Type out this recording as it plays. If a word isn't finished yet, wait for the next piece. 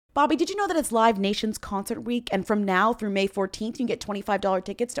Bobby, did you know that it's Live Nation's concert week? And from now through May 14th, you can get $25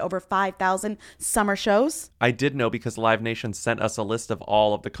 tickets to over 5,000 summer shows? I did know because Live Nation sent us a list of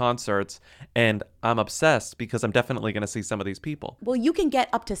all of the concerts, and I'm obsessed because I'm definitely going to see some of these people. Well, you can get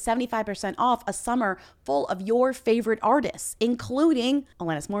up to 75% off a summer full of your favorite artists, including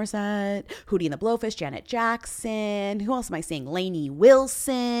Alanis Morissette, Hootie and the Blowfish, Janet Jackson. Who else am I seeing? Lainey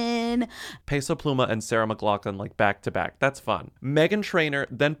Wilson. Peso Pluma and Sarah McLachlan like back to back. That's fun. Meghan Trainor,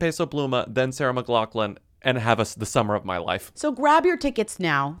 then Peso Pluma, then Sarah McLachlan, and have us the summer of my life. So grab your tickets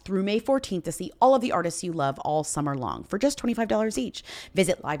now through May 14th to see all of the artists you love all summer long for just $25 each.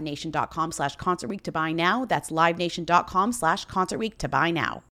 Visit LiveNation.com/Concert Week to buy now. That's LiveNation.com/Concert Week to buy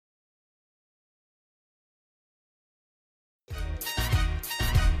now.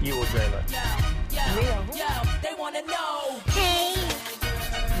 You will dream it. Yo, they wanna know. Hey.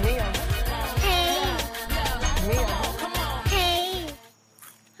 Hey. Come on. Hey.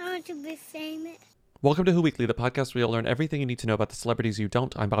 I want to be famous. Welcome to Who Weekly, the podcast where you'll learn everything you need to know about the celebrities you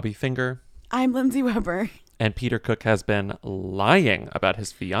don't. I'm Bobby Finger. I'm Lindsay Weber. And Peter Cook has been lying about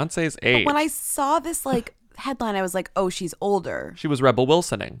his fiance's age. But when I saw this headline, I was like, oh, she's older. She was Rebel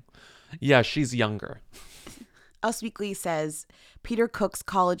Wilsoning. Yeah, she's younger. Us Weekly says Peter Cook's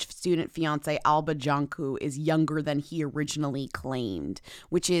college student fiance Alba Janku is younger than he originally claimed,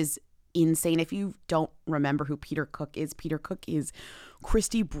 which is insane. If you don't remember who Peter Cook is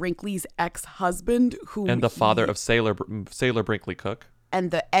Christy Brinkley's ex-husband, and the father of Sailor Brinkley Cook. And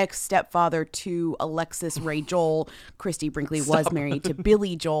the ex-stepfather to Alexis Ray Joel. Christy Brinkley was married to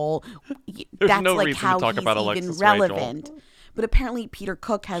Billy Joel. That's no like reason how to talk he's about even Alexis Ray Joel. relevant. But apparently Peter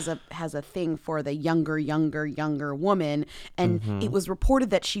Cook has a thing for the younger woman. And it was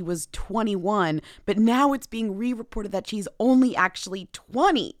reported that she was 21, but now it's being re-reported that she's only actually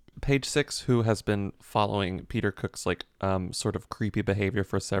 20. Page Six, who has been following Peter Cook's sort of creepy behavior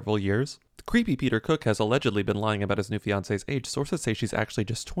for several years. Creepy Peter Cook has allegedly been lying about his new fiance's age. Sources say she's actually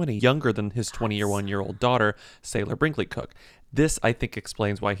just 20, younger than his 21-year-old daughter, Sailor Brinkley Cook. This, I think,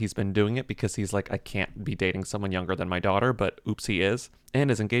 explains why he's been doing it, because he's like, I can't be dating someone younger than my daughter, but oops, he is,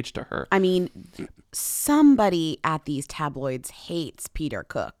 and is engaged to her. I mean, somebody at these tabloids hates Peter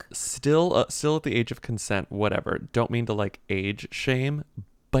Cook. Still at the age of consent, whatever. Don't mean to age shame,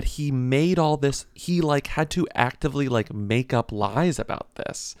 but he made all this, he had to actively make up lies about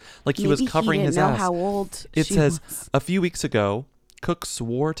this. He was covering his ass. Maybe he didn't know how old It she says, was. a few weeks ago, Cook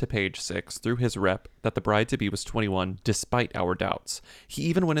swore to Page Six through his rep that the bride-to-be was 21 despite our doubts. He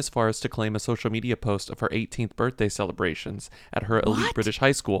even went as far as to claim a social media post of her 18th birthday celebrations at her elite British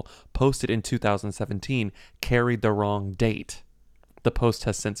high school, posted in 2017, carried the wrong date. The post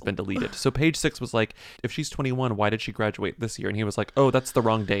has since been deleted. So Page Six was like, if she's 21, why did she graduate this year? And he was like, oh, that's the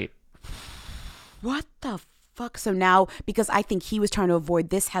wrong date. What the fuck? So now, because I think he was trying to avoid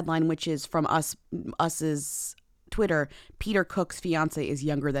this headline, which is from us's Twitter, Peter Cook's fiance is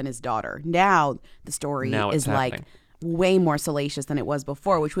younger than his daughter. Now the story is happening. Way more salacious than it was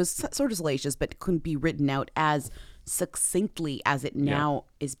before, which was sort of salacious, but couldn't be written out as succinctly as it now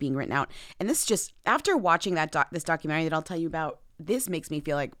is being written out. And this just, after watching this documentary that I'll tell you about, this makes me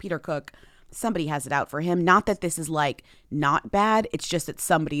feel like Peter Cook, somebody has it out for him. Not that this is not bad. It's just that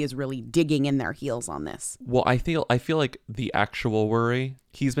somebody is really digging in their heels on this. Well, I feel like the actual worry,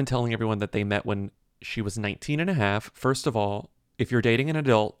 he's been telling everyone that they met when she was 19 and a half. First of all, if you're dating an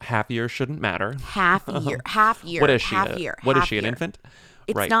adult, half year shouldn't matter. Half year. What is she? What is she, an year. infant?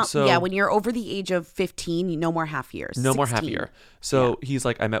 It's right. not, so, when you're over the age of 15, no more half years. No 16. more half year. So he's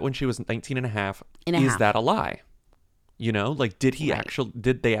like, I met when she was 19 and a half. Is that a lie? You know,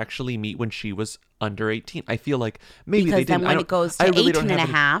 did they actually meet when she was under 18? I feel like maybe because they didn't. Then when it goes to 18 and a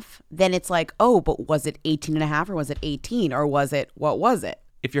half, then it's like, oh, but was it 18 and a half or was it 18 or what was it?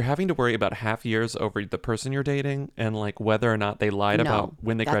 If you're having to worry about half years over the person you're dating and whether or not they lied about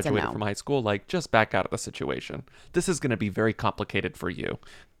when they graduated from high school, just back out of the situation. This is going to be very complicated for you.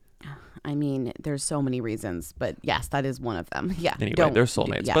 I mean, there's so many reasons, but yes, that is one of them. Yeah. Anyway, they're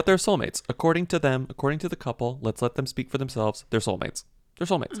soulmates, but they're soulmates. According to them, according to the couple, let's let them speak for themselves. They're soulmates. They're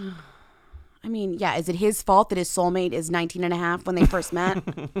soulmates. I mean, yeah, is it his fault that his soulmate is 19 and a half when they first met?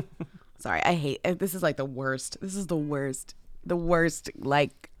 Sorry, I hate, this is the worst. This is the worst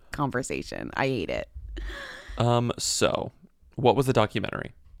conversation. I hate it. So what was the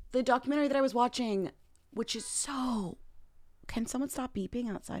documentary? The documentary that I was watching, which is so... Can someone stop beeping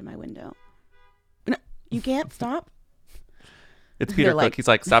outside my window? No, you can't stop? It's Peter Cook. He's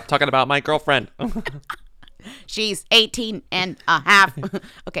like, stop talking about my girlfriend. She's 18 and a half.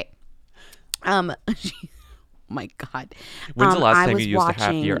 Okay. My God. When's the last time you used a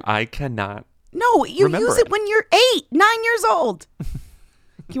half year? I cannot. No, you use it when you're 9 years old.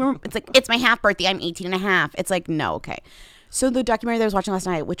 you remember? It's like, it's my half birthday. I'm 18 and a half. It's like, no, okay. So the documentary that I was watching last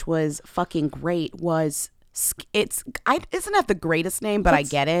night, which was fucking great, it doesn't have the greatest name, but I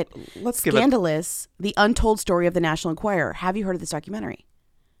get it. Let's give it. Scandalous, The Untold Story of the National Enquirer. Have you heard of this documentary?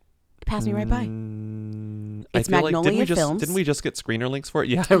 It passed me right by. It's I feel Magnolia like, Films. Didn't we just get screener links for it?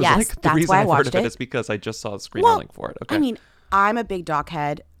 Yeah, I was Yes, like, the that's reason why I I've heard watched of it it. is because I just saw a screener link for it. Okay. I mean, I'm a big doc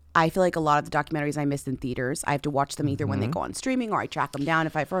head. I feel like a lot of the documentaries I missed in theaters, I have to watch them either when they go on streaming or I track them down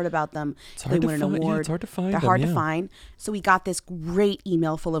if I've heard about them. It's hard They to win an find- yeah, award. it's hard to find They're them, hard yeah. to find. So we got this great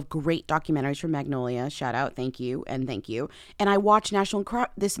email full of great documentaries from Magnolia. Shout out, thank you, and thank you. And I watched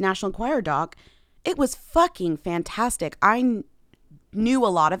this National Enquirer doc. It was fucking fantastic. I knew a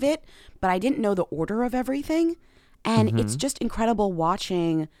lot of it, but I didn't know the order of everything. And it's just incredible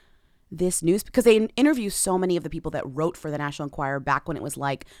watching this news because they interview so many of the people that wrote for the National Enquirer back when it was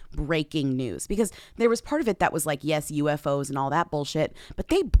like breaking news, because there was part of it that was like, yes, UFOs and all that bullshit, but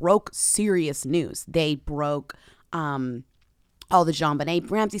they broke serious news. They broke all the JonBenet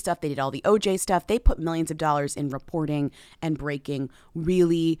Ramsey stuff. They did all the OJ stuff. They put millions of dollars in reporting and breaking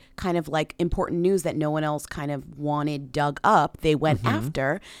really kind of like important news that no one else kind of wanted dug up. They went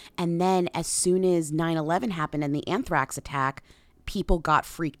after. And then as soon as 9/11 happened and the anthrax attack, people got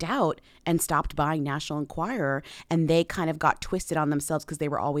freaked out and stopped buying National Enquirer, and they kind of got twisted on themselves because they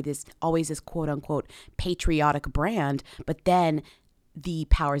were always this quote unquote patriotic brand. But then the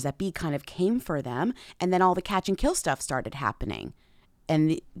powers that be kind of came for them, and then all the catch and kill stuff started happening.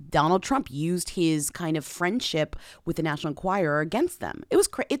 And Donald Trump used his kind of friendship with the National Enquirer against them.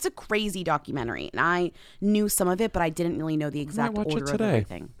 It's a crazy documentary, and I knew some of it, but I didn't really know the exact watch it order of today.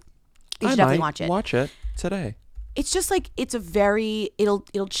 everything. You I should definitely might watch it. Watch it today. It's just like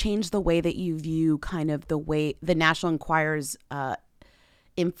it'll change the way that you view kind of the way the National Enquirer's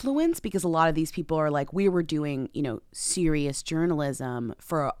influence, because a lot of these people are like, we were doing, serious journalism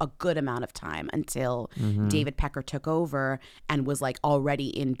for a good amount of time until David Pecker took over and was like already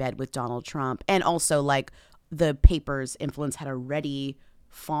in bed with Donald Trump. And also like the paper's influence had already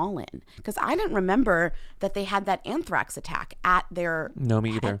fallen, because I didn't remember that they had that anthrax attack at their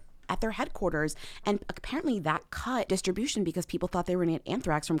Me either. at their headquarters, and apparently that cut distribution because people thought they were going to get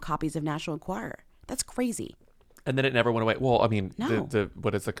anthrax from copies of National Enquirer. That's crazy. And then it never went away. Well, I mean, No.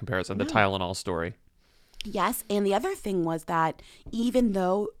 what is the comparison? The Tylenol story. Yes, and the other thing was that even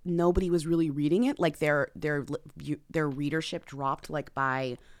though nobody was really reading it, like their readership dropped like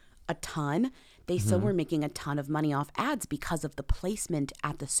by a ton, they still were making a ton of money off ads because of the placement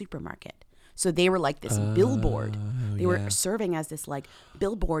at the supermarket. So they were like this billboard. They were serving as this like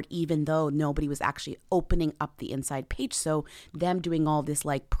billboard, even though nobody was actually opening up the inside page. So them doing all this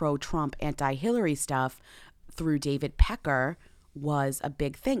like pro-Trump, anti-Hillary stuff through David Pecker was a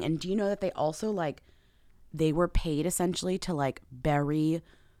big thing. And do you know that they also like, they were paid essentially to like they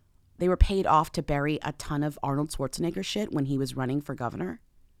were paid off to bury a ton of Arnold Schwarzenegger shit when he was running for governor?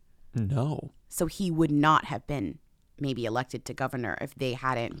 No. So he would not have been maybe elected to governor if they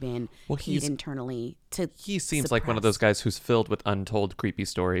hadn't been paid internally to He seems like one of those guys who's filled with untold creepy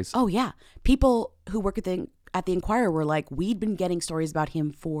stories. Oh yeah. People who work at the Enquirer were like, we'd been getting stories about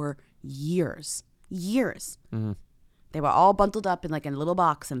him for years. Mm-hmm. They were all bundled up in like a little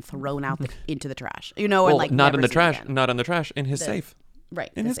box and thrown out into the trash. And Well, like not never in the seen trash. again. Not in the trash. In his safe. Right.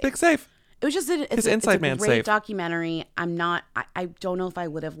 In the his safe. big safe. It was just His Inside it's Man a great safe. documentary. I don't know if I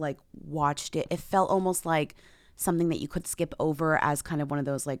would have like watched it. It felt almost like something that you could skip over as kind of one of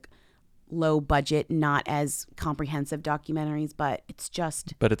those like low budget, not as comprehensive documentaries, but it's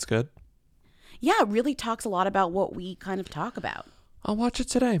just, But it's good. yeah, it really talks a lot about what we kind of talk about. I'll watch it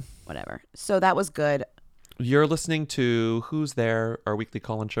today. Whatever. So that was good. You're listening to Who's There, our weekly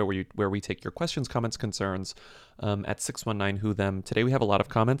call-in show where we take your questions, comments, concerns at 619 Who Them. Today we have a lot of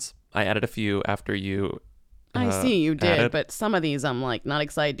comments. I added a few after you. I see you did, added. but some of these I'm like not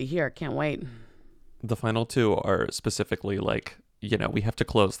excited to hear. Can't wait. The final two are specifically like, we have to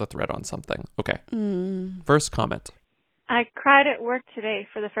close the thread on something. Okay. First comment. I cried at work today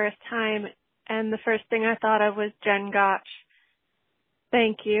for the first time, and the first thing I thought of was Jen Gotch.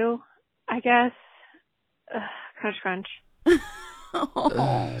 Thank you, I guess. Crunch, crunch.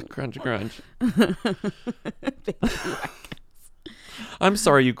 Crunch, crunch. I'm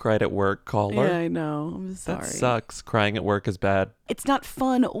sorry you cried at work, caller. Yeah, I know. I'm sorry. That sucks. Crying at work is bad. It's not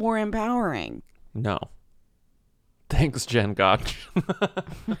fun or empowering. No. Thanks, Jen Gotch.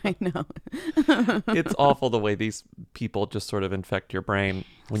 I know. It's awful the way these people just sort of infect your brain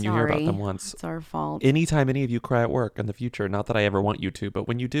when you hear about them once. It's our fault. Anytime any of you cry at work in the future, not that I ever want you to, but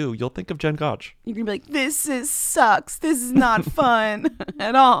when you do, you'll think of Jen Gotch. You're going to be like, sucks. This is not fun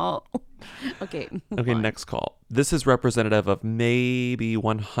at all. Okay. Okay, next call. This is representative of maybe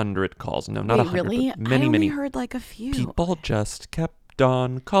 100 calls. No, not Wait, 100. really? But many, I only many heard like a few. people just kept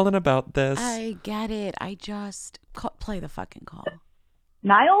on calling about this. I get it. I just play the fucking call.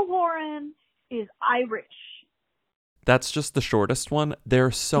 Niall Horan is Irish. That's just the shortest one. There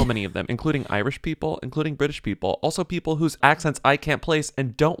are so many of them, including Irish people, including British people, also people whose accents I can't place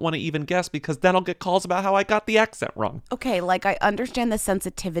and don't want to even guess because then I'll get calls about how I got the accent wrong. Okay, like I understand the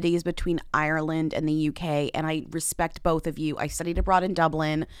sensitivities between Ireland and the UK, and I respect both of you. I studied abroad in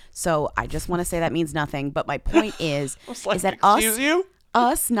Dublin, so I just want to say that means nothing. But my point is that excuse you?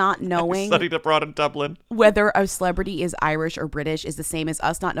 us not I knowing studied abroad in Dublin. whether a celebrity is Irish or British is the same as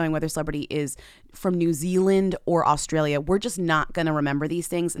us not knowing whether a celebrity is from New Zealand or Australia. We're just not going to remember these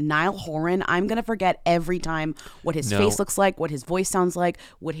things. Niall Horan, I'm going to forget every time what his face looks like, what his voice sounds like,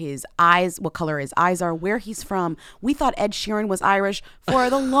 what his eyes, what color his eyes are, where he's from. We thought Ed Sheeran was Irish for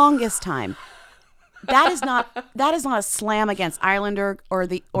the longest time. That is not a slam against Ireland or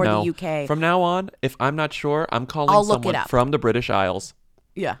the UK. From now on, if I'm not sure, I'm calling I'll look it someone up. from the British Isles.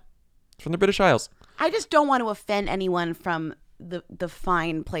 Yeah. From the British Isles. I just don't want to offend anyone from the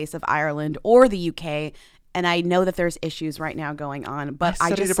fine place of Ireland or the UK. And I know that there's issues right now going on, but I I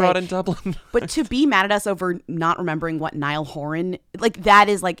studied just abroad say, in Dublin. but to be mad at us over not remembering what Niall Horan, like that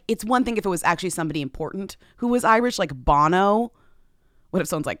is like, it's one thing if it was actually somebody important who was Irish, like Bono. What if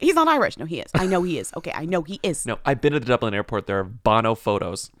someone's like, he's not Irish? No, he is. I know he is. Okay, I know he is. No, I've been to the Dublin airport. There are Bono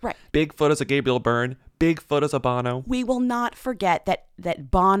photos. Right. Big photos of Gabriel Byrne. Big photos of Bono. We will not forget that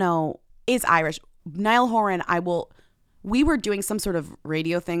Bono is Irish. Niall Horan, we were doing some sort of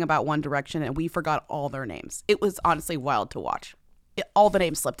radio thing about One Direction and we forgot all their names. It was honestly wild to watch. All the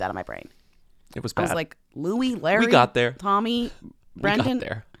names slipped out of my brain. It was I bad. was like, Louis, Larry, We got there. Tommy, Brendan. We got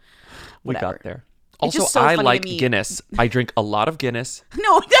there. We Whatever. got there. It's Also, just so I funny to like me. Guinness. I drink a lot of Guinness.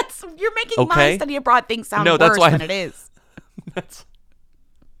 No, you're making my Okay. study abroad thing sound No, that's worse why than it is. That's,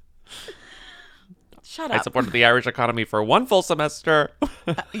 Shut I up. supported the Irish economy for one full semester.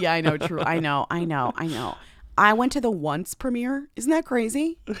 Yeah, I know, true. I know. I went to the Once premiere. Isn't that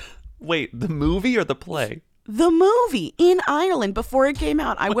crazy? Wait, the movie or the play? The movie in Ireland before it came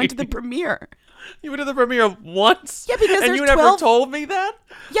out. I went to the premiere. You went to the premiere of Once? Yeah, because and there's you never 12 told me that?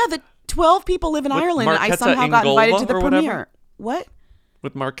 Yeah, the 12 people live in With Ireland. I Marketa somehow got invited to the Ingolva or whatever? premiere. What?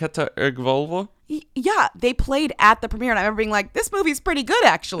 With Marketa Ergvolva? Yeah, they played at the premiere, and I remember being like, "This movie's pretty good,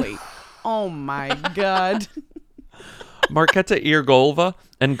 actually." Oh my god. Marketa Ergvolva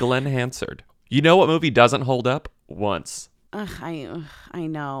and Glenn Hansard. You know what movie doesn't hold up? Once. I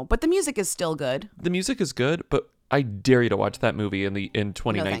know, but the music is still good. The music is good, but I dare you to watch that movie in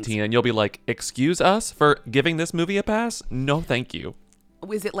 2019, thanks. and you'll be like, "Excuse us for giving this movie a pass? No, thank you."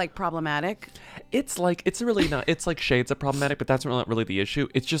 Is it like problematic? It's really not. It's like shades of problematic, but that's not really the issue.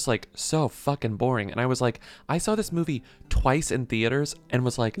 It's just like so fucking boring. And I was like, I saw this movie twice in theaters and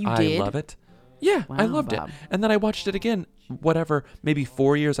was like, You I did? love it. Yeah, I Wow, loved Bob. it. And then I watched it again, maybe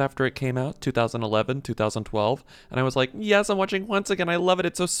 4 years after it came out, 2011, 2012. And I was like, yes, I'm watching Once again. I love it.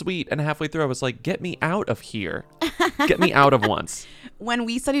 It's so sweet. And halfway through, I was like, get me out of here. Get me out of Once. When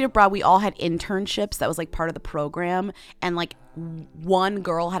we studied abroad, we all had internships. That was like part of the program. And like one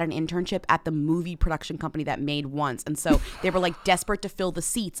girl had an internship at the movie production company that made Once. And so they were like desperate to fill the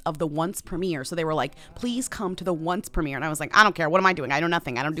seats of the Once premiere. So they were like, please come to the Once premiere. And I was like, I don't care. What am I doing? I know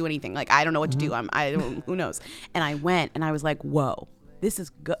nothing. I don't do anything. Like, I don't know what to do. Who knows? And I went and I was like, whoa, this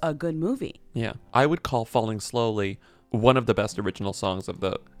is a good movie. Yeah. I would call Falling Slowly one of the best original songs of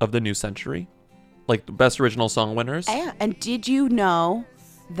the new century. Like the best original song winners. Yeah. And did you know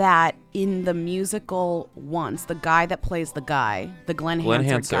that in the musical Once, the guy that plays the guy, the Glenn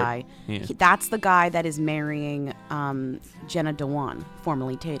Hansard guy, Yeah. that's the guy that is marrying Jenna Dewan,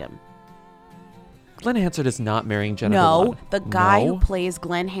 formerly Tatum. Glenn Hansard is not marrying Jenna No, Dewan. the guy No? who plays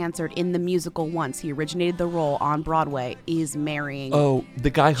Glenn Hansard in the musical Once, he originated the role on Broadway, is marrying. Oh, the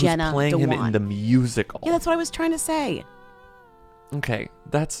guy who's Jenna playing him in Dewan. the musical. Yeah, that's what I was trying to say. Okay,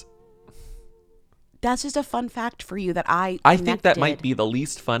 that's... That's just a fun fact for you that I think that might connected. be the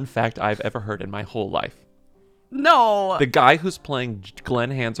least fun fact I've ever heard in my whole life. No. The guy who's playing Glenn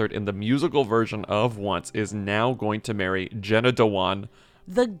Hansard in the musical version of Once is now going to marry Jenna Dewan.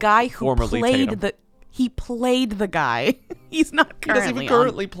 The guy who Formerly played Tatum. he played the guy. He's not He currently doesn't even on.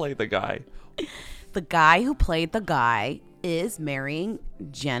 currently play the guy. The guy who played the guy is marrying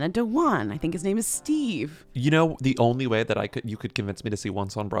Jenna Dewan. I think his name is Steve. You know, the only way that you could convince me to see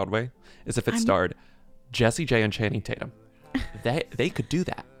Once on Broadway is if it starred Jessie J and Channing Tatum. They could do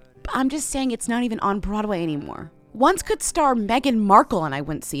that. But I'm just saying it's not even on Broadway anymore. Once could star Meghan Markle and I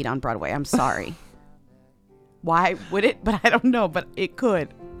wouldn't see it on Broadway. I'm sorry. Why would it? But I don't know. But it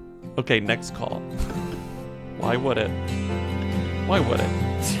could. Okay, next call. Why would it? Why would it?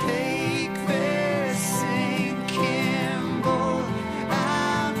 Take this and Kimball.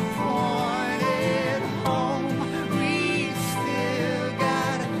 I'm pointed home. We still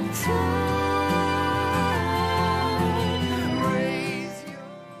got time. Raise your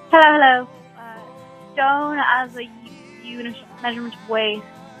Hello. Stone as a unit of measurement of weight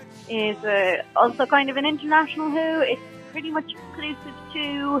is also kind of an international who. It's pretty much exclusive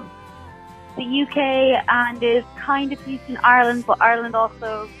to the UK and is kind of used in Ireland, but Ireland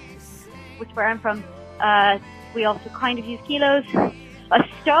also, which where I'm from, we also kind of use kilos. A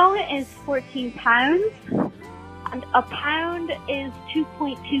stone is 14 pounds and a pound is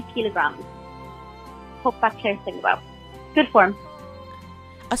 2.2 kilograms. Hope that clears things about. Good form.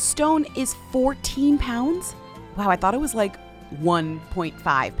 A stone is 14 pounds? Wow, I thought it was like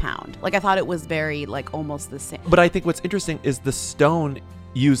 1.5 pound. Like I thought it was very like almost the same. But I think what's interesting is the stone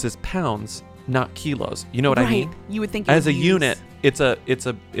uses pounds, not kilos. You know what I mean? You would think it As would a use- unit, it's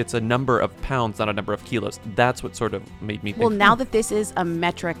a number of pounds, not a number of kilos. That's what sort of made me think. Well, now that this is a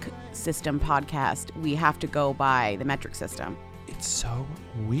metric system podcast, we have to go by the metric system. It's so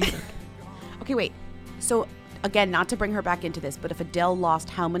weird. Okay, wait. So again, not to bring her back into this, but if Adele lost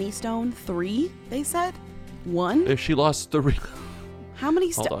how many stone? 3, they said? 1? If she lost 3. How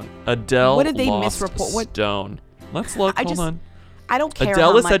many Hold stone? on. Adele What did they lost misreport? What- stone. Let's look. Hold on. I don't care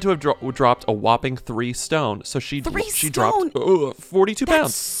Adele how is much. said to have dropped a whopping 3 stone. So she 3 dropped 42 That's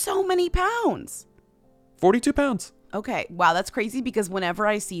pounds. so many pounds. 42 pounds. Okay, wow, that's crazy because whenever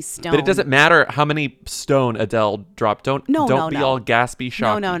I see stone, But it doesn't matter how many stone Adele dropped. Don't be all gaspy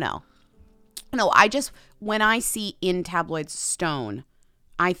shocked. No, I just when I see in tabloids stone,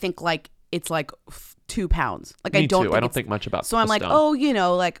 I think like it's like 2 pounds. Like Me I don't. too. Think I don't it's- think much about. So I'm the like, stone.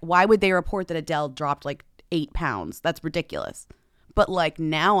 oh, like why would they report that Adele dropped like 8 pounds? That's ridiculous. But like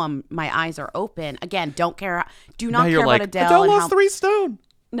now my eyes are open again. Don't care. Do not now care you're like, about Adele. Adele and lost how, 3 stone.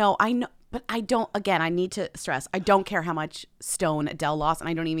 No, I know. But I don't, again, I need to stress, I don't care how much stone Adele lost, and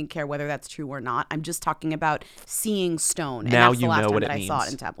I don't even care whether that's true or not. I'm just talking about seeing stone. And Now that's the you last know time what that it I saw it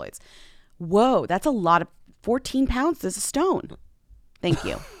means. in tabloids. Whoa, that's a lot of 14 pounds is a stone. Thank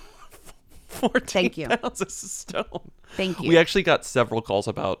you. 14 Thank you. pounds is a stone. Thank you. We actually got several calls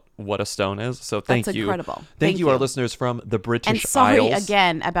about what a stone is, so thank That's you. incredible. Thank you, our you. listeners from the British And sorry Isles.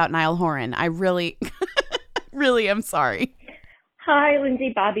 again about Niall Horan. I really, really am sorry. Hi,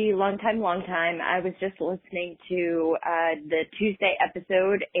 Lindsay, Bobby, long time. I was just listening to the Tuesday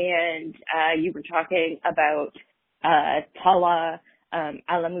episode, and you were talking about Tala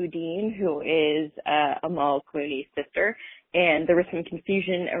Alamuddin, who is Amal Clooney's sister, and there was some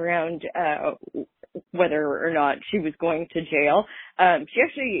confusion around whether or not she was going to jail. She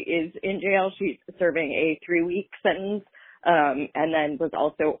actually is in jail. She's serving a 3-week sentence, and then was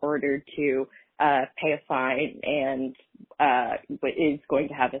also ordered to pay a fine and is going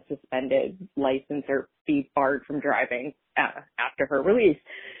to have a suspended license or be barred from driving after her release.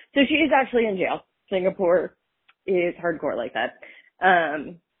 So she is actually in jail. Singapore is hardcore like that.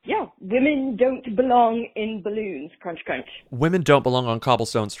 Yeah, women don't belong in balloons. Crunch, crunch. Women don't belong on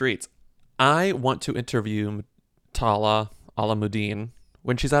cobblestone streets. I want to interview Tala Alamuddin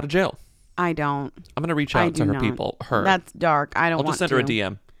when she's out of jail. I don't. I'm going to reach I out do to her not. people. Her. That's dark. I don't I'll want just send to. her a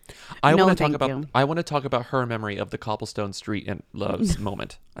DM. I No, want to talk thank about. you. I want to talk about her memory of the cobblestone street and love's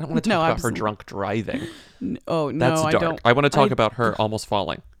moment. I don't want to talk No, about her absolutely. drunk driving. Oh, no, That's I dark. don't. I want to talk about her almost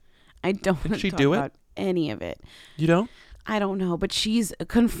falling. I don't want to she talk do it? about any of it. You don't? I don't know, but she's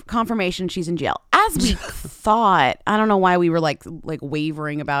confirmation she's in jail. As we thought. I don't know why we were like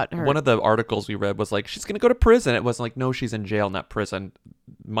wavering about her. One of the articles we read was like, she's going to go to prison. It wasn't like, no, she's in jail, not prison.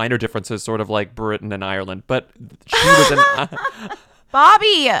 Minor differences, sort of like Britain and Ireland. But she was in...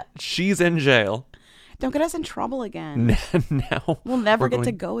 Bobby, she's in jail. don't get us in trouble again. Now We'll never we're get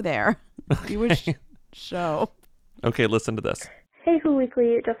to going- go there. You wish show. Okay, listen to this. Hey, Who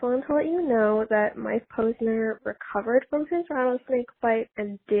Weekly, just wanted to let you know that Mike Posner recovered from his rattlesnake bite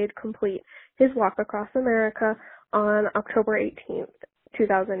and did complete his walk across America on October 18th,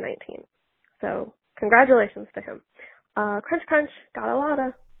 2019. So, congratulations to him. Crunch, crunch, got a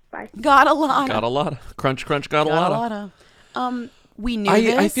lotta. Bye. Got a lot. Got a lot. Crunch, crunch, got a lot. We knew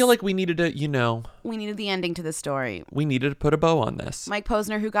this. I feel like we needed to, we needed the ending to the story. we needed to put a bow on this. Mike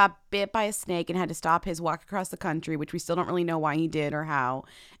Posner, who got bit by a snake and had to stop his walk across the country, which we still don't really know why he did or how.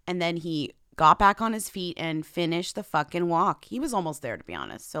 And then he got back on his feet and finished the fucking walk. He was almost there, to be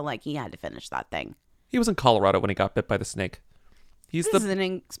honest. So, like, he had to finish that thing. He was in Colorado when he got bit by the snake. He's This is an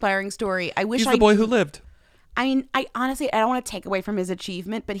inspiring story. I wish he's the boy who lived. I mean, I honestly, I don't want to take away from his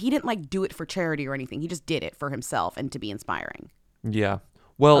achievement, but he didn't, like, do it for charity or anything. He just did it for himself and to be inspiring. Yeah.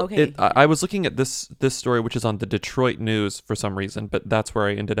 Well, Okay. I was looking at this story, which is on the Detroit News for some reason, but that's where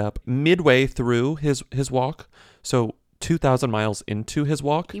I ended up. Midway through his walk, so 2,000 miles into his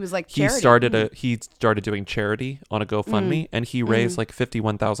walk, He was like he charity. he started doing charity on a GoFundMe, and he raised like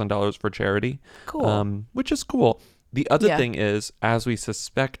 $51,000 for charity. Cool. Which is cool. The other Yeah. thing is, as we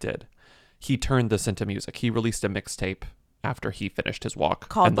suspected, he turned this into music. He released a mixtape after he finished his walk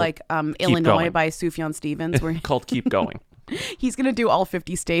Called and like Illinois Going. by Sufjan Stevens, where called Keep Going. he's gonna do all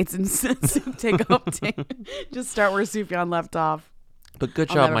 50 states and just start where Sufjan left off. But good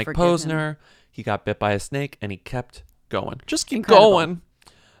I'll job, never Mike forgive him. Posner. He got bit by a snake and he kept going. Just keep Incredible. going.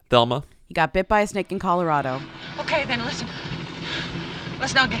 Thelma. He got bit by a snake in Colorado. Okay, then listen.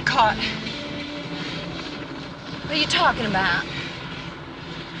 Let's not get caught. What are you talking about?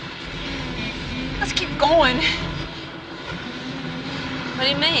 Let's keep going. What do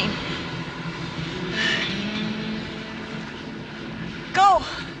you mean? Go.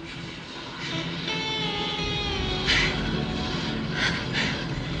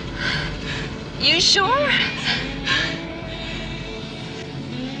 You sure?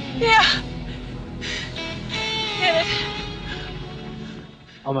 Yeah. Get it.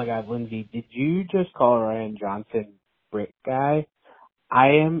 Oh my God, Lindsay, did you just call Ryan Johnson Brick Guy? I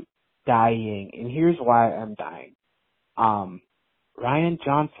am dying, and here's why I'm dying. Ryan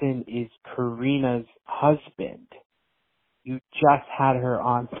Johnson is Karina's husband. You just had her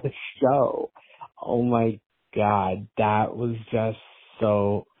on the show. Oh my God, that was just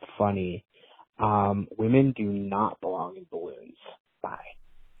so funny. Women do not belong in balloons. Bye.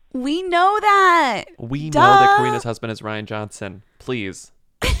 We know that. We Duh. know that Karina's husband is Ryan Johnson. Please.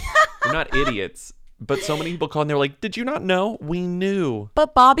 We're not idiots. But so many people called and they were like, did you not know? We knew.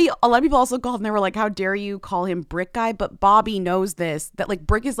 But Bobby, a lot of people also called and they were like, how dare you call him Brick Guy? But Bobby knows this, that like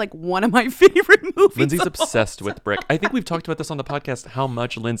Brick is like one of my favorite movies. Lindsay's of obsessed all with Brick. I think we've talked about this on the podcast, how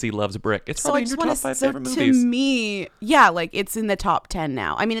much Lindsay loves Brick. It's So probably I in just your want top 5 to, favorite to movies. me, yeah, like it's in the top 10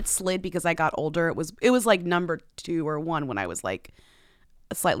 now. I mean, it slid because I got older. It was like number 2 or 1 when I was like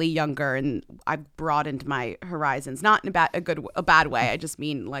slightly younger, and I broadened my horizons, not in a bad way. I just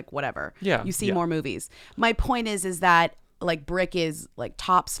mean like whatever. Yeah, you see yeah. more movies. My point is that like Brick is like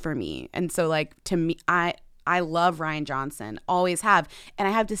tops for me, and so like to me, I love Ryan Johnson, always have, and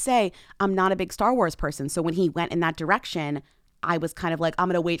I have to say I'm not a big Star Wars person. So when he went in that direction, I was kind of like, I'm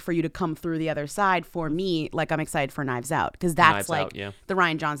gonna wait for you to come through the other side. For me, like I'm excited for Knives Out because that's Knives like Out, yeah. the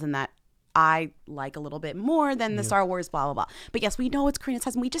Ryan Johnson that I like a little bit more than the Star Wars, blah, blah, blah. But yes, we know it's Karina's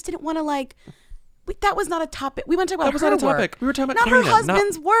husband. We just didn't want to like, that was not a topic. We went to talk about That was not a her topic. work, We were talking about not Karina, her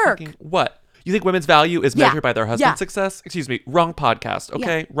husband's work. fucking- What? You think women's value is Yeah. measured by their husband's Yeah. success? Excuse me. Wrong podcast.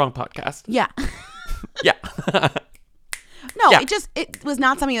 Okay. Wrong podcast. Yeah. Yeah. No, Yeah. it was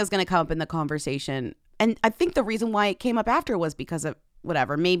not something that was going to come up in the conversation. And I think the reason why it came up after was because of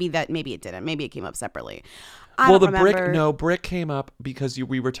whatever. Maybe it didn't. Maybe it came up separately. I Well, don't the remember. Brick came up because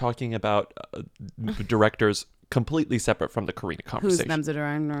we were talking about directors completely separate from the Karina Who's conversation. them's the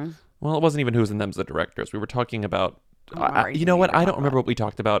directors? Well, it wasn't even who's and them's the directors. We were talking about. I don't remember You know anything what? we I were don't talking remember what we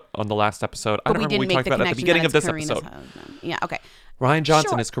talked about on the last episode. I But don't we remember didn't what we make talked the about at the connection beginning that of this it's Karina's episode. husband. Yeah, okay. Ryan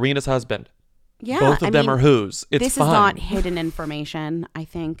Johnson Sure. is Karina's husband. Yeah, Both of them are whose. It's this fine. is not hidden information. I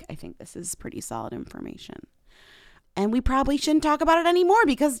think this is pretty solid information. And we probably shouldn't talk about it anymore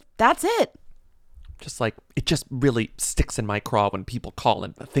because that's it. Just like, it just really sticks in my craw when people call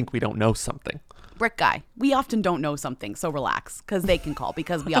and think we don't know something. Brick Guy, we often don't know something, so relax because they can call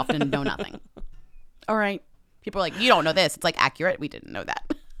because we often know nothing. All right. People are like, you don't know this. It's like accurate. We didn't know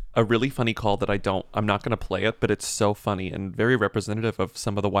that. A really funny call that I'm not going to play it, but it's so funny and very representative of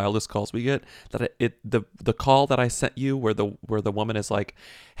some of the wildest calls we get. That the call that I sent you where the woman is like,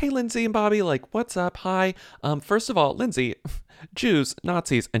 "Hey, Lindsay and Bobby, like, what's up? Hi. First of all, Lindsay, Jews,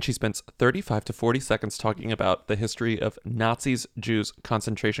 Nazis," and she spends 35 to 40 seconds talking about the history of Nazis, Jews,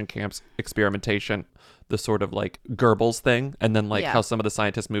 concentration camps, experimentation, the sort of like Goebbels thing, and then like Yeah. how some of the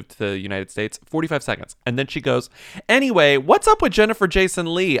scientists moved to the United States. 45 seconds. And then she goes, "Anyway, what's up with Jennifer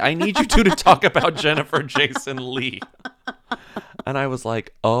Jason Leigh? I need you two to talk about Jennifer Jason Leigh." And I was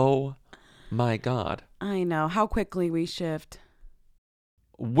like, oh my God. I know. How quickly we shift.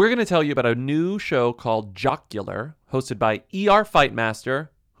 We're going to tell you about a new show called Jocular, hosted by ER Fightmaster,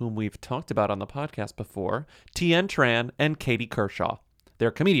 whom we've talked about on the podcast before, Tien Tran, and Katie Kershaw.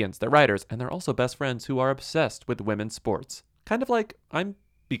 They're comedians, they're writers, and they're also best friends who are obsessed with women's sports. Kind of like I'm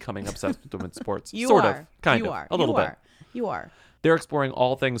becoming obsessed with women's sports. You sort are. of. Kind you of. are. A little you bit. Are. You are. They're exploring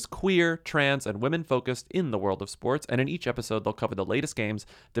all things queer, trans, and women-focused in the world of sports, and in each episode, they'll cover the latest games,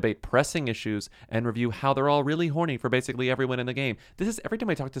 debate pressing issues, and review how they're all really horny for basically everyone in the game. This is every time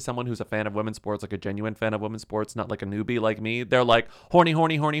I talk to someone who's a fan of women's sports, like a genuine fan of women's sports, not like a newbie like me, they're like, horny,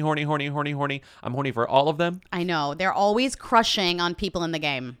 horny, horny, horny, horny, horny, horny. I'm horny for all of them. I know. They're always crushing on people in the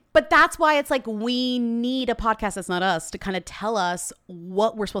game. But that's why it's like we need a podcast that's not us to kind of tell us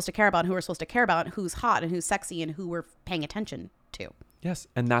what we're supposed to care about, who we're supposed to care about, who's hot and who's sexy and who we're paying attention to. Yes,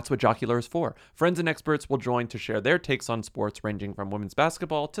 and that's what Jocular is for. Friends and experts will join to share their takes on sports ranging from women's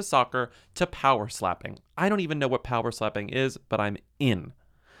basketball to soccer to power slapping. I don't even know what power slapping is, but I'm in.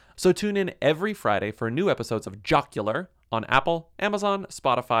 So tune in every Friday for new episodes of Jocular on Apple, Amazon,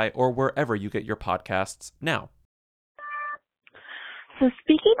 Spotify, or wherever you get your podcasts now. So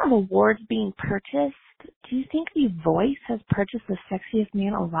speaking of awards being purchased, do you think The Voice has purchased the Sexiest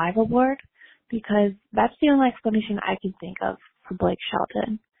Man Alive award? Because that's the only explanation I can think of for Blake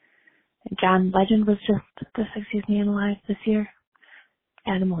Shelton. And John Legend was just the Sexiest Man Alive this year.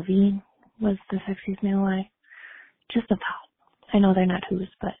 Adam Levine was the Sexiest Man Alive. Just a thought. I know they're not who's,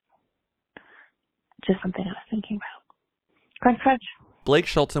 but just something I was thinking about. Crunch, crunch. Blake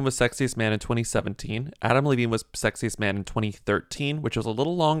Shelton was Sexiest Man in 2017. Adam Levine was Sexiest Man in 2013, which was a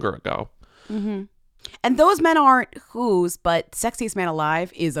little longer ago. Mm-hmm. And those men aren't who's, but Sexiest Man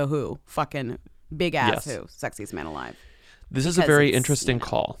Alive is a who. Fucking big ass Yes. who. Sexiest Man Alive. This is a very interesting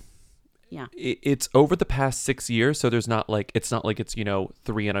call. Yeah. It's over the past 6 years, so there's not like it's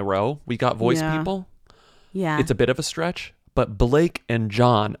 3 in a row. We got voice people. Yeah. It's a bit of a stretch, but Blake and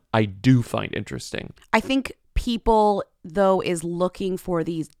John, I do find interesting. I think people, though, is looking for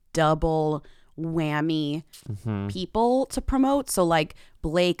these double whammy people to promote. So like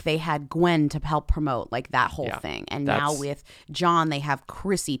Blake, they had Gwen to help promote like that whole thing. And now with John, they have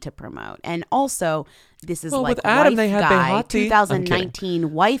Chrissy to promote. And also this is like with Adam, wife they had guy, Behati.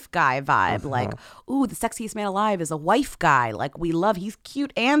 2019 wife guy vibe. Like, ooh, the Sexiest Man Alive is a wife guy. Like we love, he's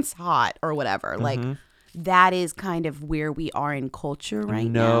cute and hot or whatever. Like that is kind of where we are in culture right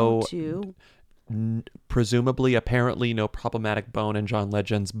now too. Presumably, apparently, no problematic bone in John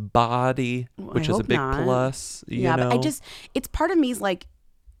Legend's body, which is a big plus. You know? But it's part of me is like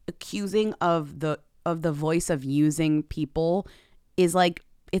accusing of the Voice of using people is like,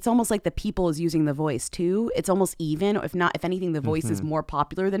 it's almost like the People is using the Voice too. It's almost even, if anything, the Voice is more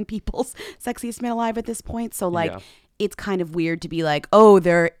popular than People's Sexiest Man Alive at this point. So like, it's kind of weird to be like, oh,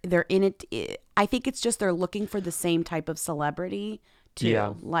 they're in it. I think it's just they're looking for the same type of celebrity too.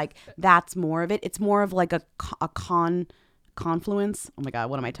 Yeah. Like that's more of it. It's more of like a confluence. Oh my God,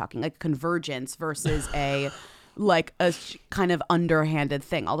 what am I talking? Like convergence versus a like a kind of underhanded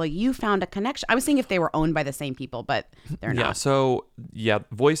thing. Although you found a connection. I was seeing if they were owned by the same people, but they're not. So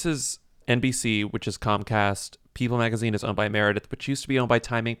Voice is NBC, which is Comcast. People Magazine is owned by Meredith, which used to be owned by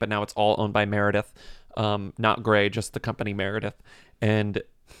Time Inc., but now it's all owned by Meredith. Not Gray, just the company Meredith. And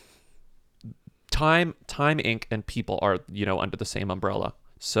Time Inc. and People are, under the same umbrella.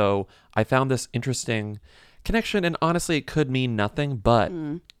 So I found this interesting connection, and honestly, it could mean nothing, but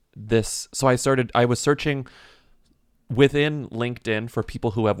this. So I was searching within LinkedIn for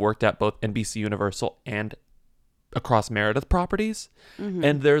people who have worked at both NBC Universal and across Meredith properties,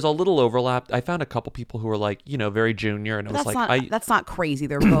 and there's a little overlap. I found a couple people who were like, very junior, and it was like, that's not crazy.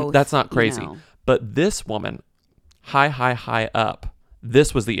 They're both. That's not crazy. But this woman, high up.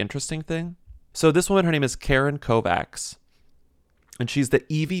 This was the interesting thing. So this woman, her name is Karen Kovacs, and she's the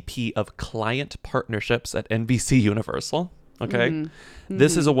EVP of Client Partnerships at NBC Universal. Okay.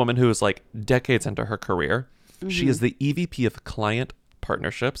 This is a woman who is like decades into her career. She is the EVP of Client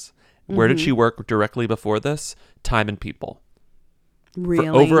Partnerships. Where did she work directly before this? Time and People. Really?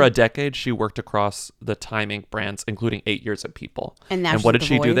 For over a decade, she worked across the Time Inc. brands, including 8 years at People. And now what did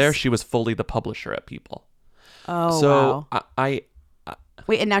she do there? Voice? She was fully the publisher at People. Oh, so wow.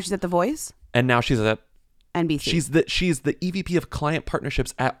 Wait, and now she's at The Voice? And now she's at NBC. She's the EVP of Client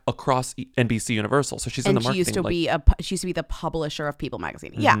Partnerships across NBC Universal. So she's in the marketing. She used to be the publisher of People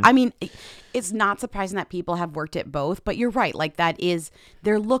Magazine. Yeah, I mean, it's not surprising that people have worked at both, but you're right. Like that is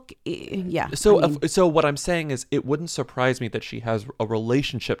their look. Yeah. So what I'm saying is, it wouldn't surprise me that she has a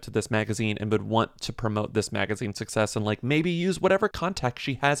relationship to this magazine and would want to promote this magazine's success and like maybe use whatever contact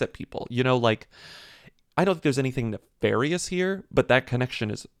she has at People. Like I don't think there's anything nefarious here, but that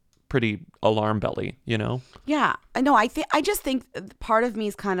connection is pretty alarm belly, Yeah, I know. I just think part of me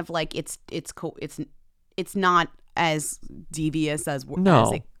is kind of like it's not as devious as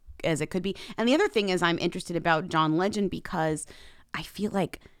it could be. And the other thing is, I'm interested about John Legend because I feel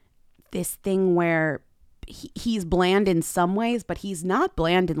like this thing where he's bland in some ways, but he's not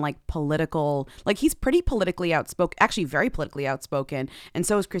bland in like political, like he's pretty politically outspoken, actually very politically outspoken. And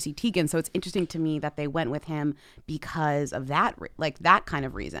so is Chrissy Teigen. So it's interesting to me that they went with him because of that, like that kind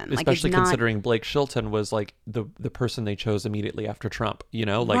of reason. Especially like considering Blake Shelton was like the person they chose immediately after Trump, you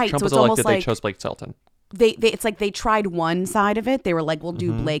know, like right, Trump so was it's almost elected, they like chose Blake Shelton. They it's like they tried one side of it. They were like, we'll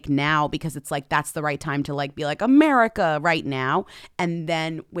do Blake now because it's like that's the right time to like be like America right now. And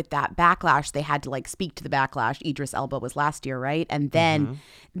then with that backlash, they had to like speak to the backlash. Idris Elba was last year, right? And then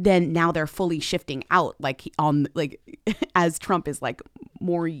now they're fully shifting out like on like as Trump is like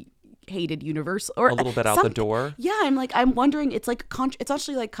more hated universal or a little bit out the door. Yeah, I'm wondering. It's like it's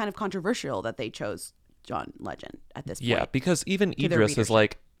actually like kind of controversial that they chose John Legend at this point. Yeah, because even Idris is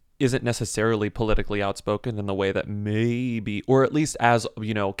like isn't necessarily politically outspoken in the way that maybe, or at least as,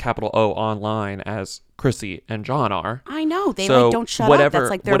 you know, capital O online as Chrissy and John are. I know. They so like don't shut whatever, up.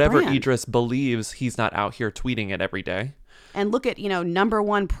 That's like their whatever brand. Idris believes, he's not out here tweeting it every day. And look at, you know, number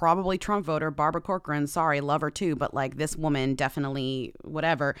one, probably Trump voter, Barbara Corcoran. Sorry, love her too. But like this woman definitely,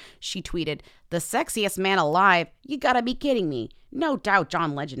 whatever. She tweeted, the sexiest man alive. You gotta be kidding me. No doubt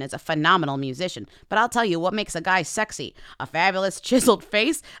John Legend is a phenomenal musician. But I'll tell you what makes a guy sexy. A fabulous chiseled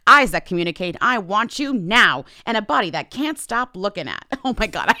face, eyes that communicate, I want you now. And a body that can't stop looking at. Oh my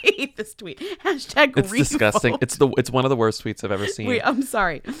God, I hate this tweet. Hashtag It's revote. disgusting. It's one of the worst tweets I've ever seen. Wait, I'm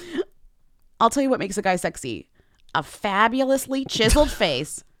sorry. I'll tell you what makes a guy sexy. A fabulously chiseled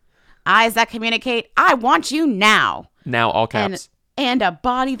face, eyes that communicate, I want you now. Now, all caps. And a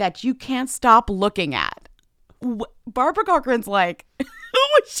body that you can't stop looking at. Barbara Corcoran's like, who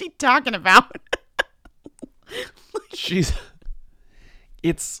was she talking about?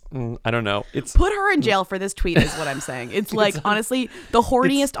 I don't know. Put her in jail for this tweet is what I'm saying. It's like, honestly, the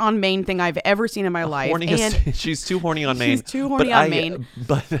horniest on Maine thing I've ever seen in my life. And she's too horny on Maine. She's too horny on Maine.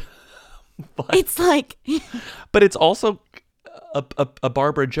 But it's like... But it's also a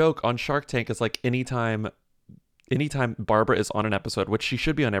Barbara joke on Shark Tank is like anytime Barbara is on an episode, which she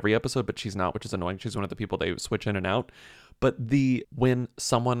should be on every episode, but she's not, which is annoying. She's one of the people they switch in and out. But when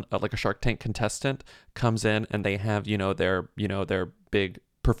someone like a Shark Tank contestant comes in and they have, their big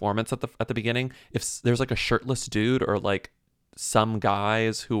performance at the beginning, if there's like a shirtless dude or like some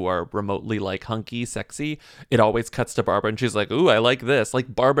guys who are remotely like hunky, sexy, it always cuts to Barbara and she's like, ooh, I like this.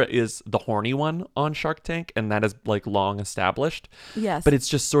 Like Barbara is the horny one on Shark Tank and that is like long established. Yes. But it's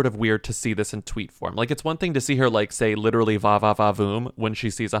just sort of weird to see this in tweet form. Like it's one thing to see her like say literally va va va voom when she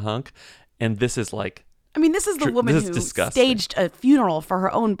sees a hunk. And this is like, I mean, this is the woman who staged a funeral for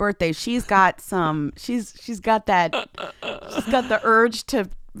her own birthday. She's got the urge to...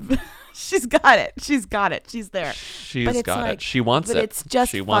 She's got it. She's there. She's got it. She wants it. But it's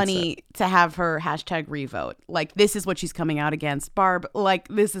just funny to have her hashtag revote. Like, this is what she's coming out against. Barb, like,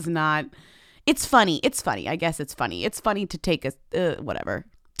 this is not... It's funny. I guess it's funny. It's funny to take a... whatever.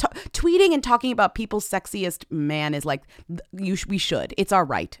 Tweeting and talking about people's sexiest man is like, we should. It's our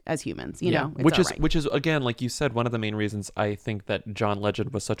right as humans, you know? Which is, again, like you said, one of the main reasons I think that John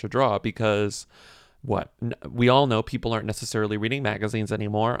Legend was such a draw because... we all know people aren't necessarily reading magazines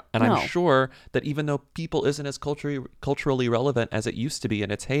anymore, and I'm sure that even though People isn't as culturally relevant as it used to be in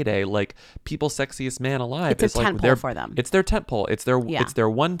its heyday, like People's Sexiest Man Alive is like their for them. It's their tentpole. It's their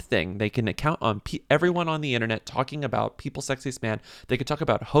one thing. They can count on everyone on the internet talking about People's Sexiest Man. They could talk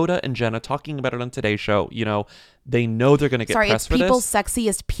about Hoda and Jenna talking about it on Today's Show. You know, they know they're going to get press for this. People's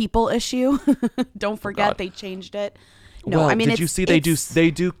Sexiest People issue. Don't forget they changed it. No, well, I mean, did you see they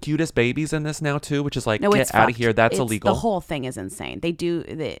do cutest babies in this now too, which is like get out of here. That's illegal. The whole thing is insane. But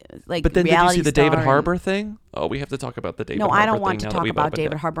then did you see the David Harbour thing? Oh, we have to talk about the David Harbour thing. No, I don't want to talk about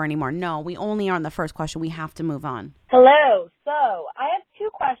David Harbour anymore. No, we only are on the first question. We have to move on. Hello. So I have two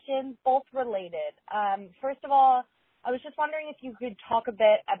questions, both related. First of all, I was just wondering if you could talk a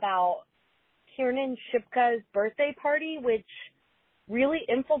bit about Kiernan Shipka's birthday party, which really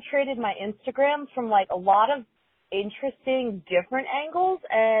infiltrated my Instagram from like a lot of interesting different angles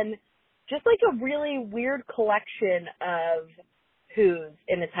and just like a really weird collection of who's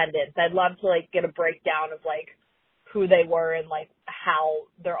in attendance. I'd love to like get a breakdown of like who they were and like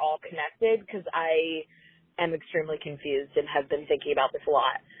how they're all connected because I am extremely confused and have been thinking about this a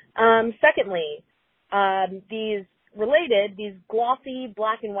lot. Secondly, these glossy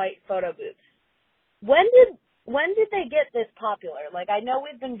black and white photo booths. When did they get this popular? Like, I know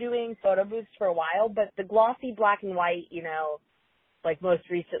we've been doing photo booths for a while, but the glossy black and white, like most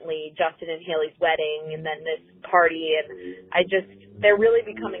recently Justin and Haley's wedding and then this party, and they're really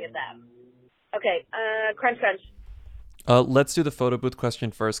becoming a them. Okay, crunch. Let's do the photo booth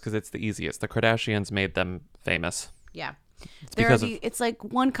question first because it's the easiest. The Kardashians made them famous. Yeah. It's like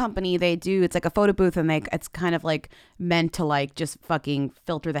one company it's like a photo booth, and it's kind of like meant to like just fucking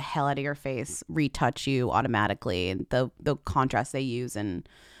filter the hell out of your face, retouch you automatically, and the contrast they use and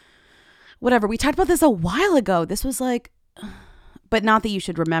whatever. We talked about this a while ago. This was like, but not that you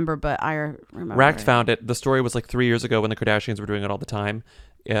should remember, but I remember. Racked found it. The story was like 3 years ago when the Kardashians were doing it all the time.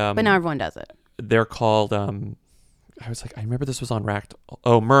 But now everyone does it. They're called, I remember this was on Racked.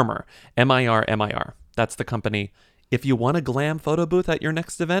 Oh, Murmur. MIR. That's the company. If you want a glam photo booth at your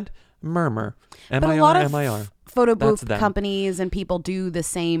next event, Murmur. But a lot of MIR. photo booth companies and people do the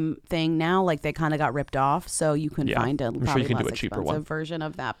same thing now. Like they kind of got ripped off, so you can find a probably less expensive version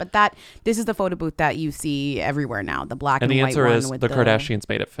of that. But this is the photo booth that you see everywhere now. The black and white one. And the answer is the Kardashians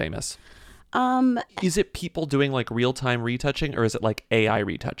made it famous. Is it people doing like real-time retouching, or is it like AI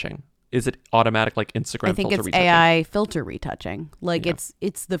retouching? Is it automatic like Instagram? I think filter it's retouching? AI filter retouching. Like it's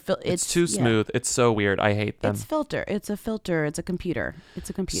too smooth. It's so weird. I hate them. It's filter. It's a filter. It's a computer.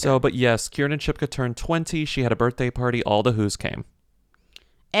 So, but yes, Kiernan Shipka turned 20. She had a birthday party. All the Who's came.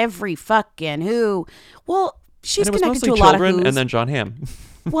 Every fucking Who. Well, she's and it was connected mostly to a lot of children Who's. and then John Hamm.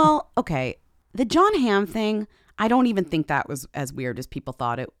 Well, okay. The John Hamm thing, I don't even think that was as weird as people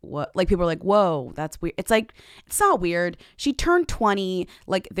thought it was. Like, people were like, whoa, that's weird. It's like, it's not weird. She turned 20.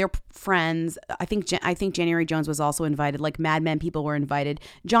 Like, they're friends. I think January Jones was also invited. Like, Mad Men people were invited.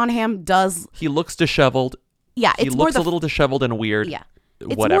 John Hamm does. He looks disheveled. Yeah, he looks a little disheveled and weird. Yeah.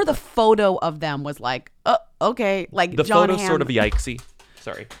 It's whatever. more the photo of them was like, oh, okay. Like, the John photo's Hamm, sort of yikesy.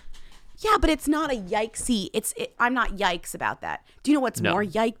 Sorry. Yeah, but it's not a yikesy. I'm not yikes about that. Do you know what's more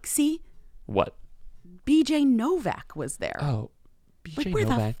yikesy? What? BJ Novak was there. Oh, BJ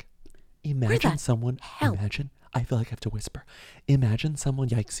Novak. Imagine someone. I feel like I have to whisper. Imagine someone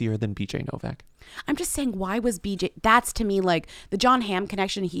yikesier than BJ Novak. I'm just saying, why was BJ? That's to me like the John Hamm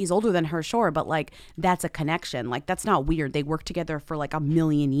connection. He's older than her, sure, but like that's a connection. Like that's not weird. They worked together for like a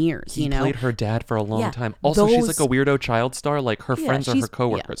million years. He you know, played her dad for a long time. Also, she's like a weirdo child star. Like her friends are her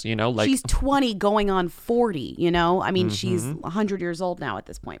coworkers. You know, like she's 20 going on 40. You know, I mean, she's 100 years old now at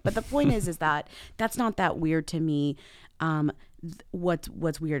this point. But the point is that that's not that weird to me.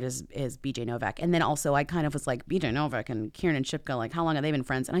 What's weird is BJ Novak. And then also I kind of was like, BJ Novak and Kiernan Shipka, like how long have they been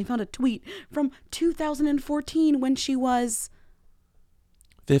friends? And I found a tweet from 2014 when she was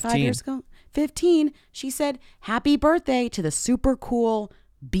 15 5 years ago. 15. She said, happy birthday to the super cool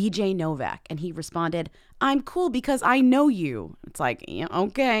BJ Novak. And he responded, I'm cool because I know you. It's like, yeah,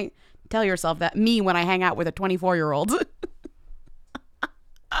 okay. Tell yourself that. Me when I hang out with a 24-year-old.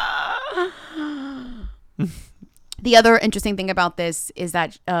 The other interesting thing about this is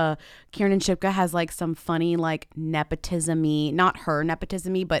that Kiernan Shipka has like some funny like nepotism-y, not her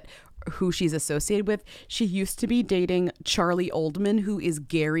nepotism-y, but who she's associated with. She used to be dating Charlie Oldman, who is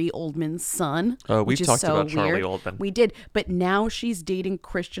Gary Oldman's son. Oh, we've talked about Charlie Oldman. We did, but now she's dating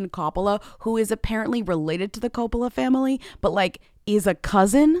Christian Coppola, who is apparently related to the Coppola family, but like is a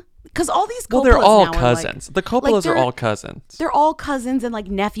cousin. Because all these Coppolas they're all now cousins. Like, the Coppolas are all cousins. They're all cousins and like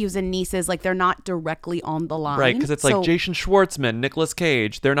nephews and nieces. Like they're not directly on the line. Right, because it's like Jason Schwartzman, Nicolas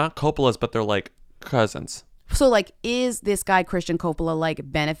Cage. They're not Coppolas, but they're like cousins. So like, is this guy Christian Coppola like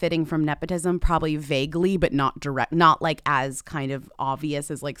benefiting from nepotism? Probably vaguely, but not direct, not like as kind of obvious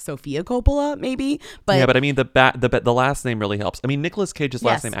as like Sofia Coppola, maybe. But yeah, but I mean the last name really helps. I mean, Nicolas Cage's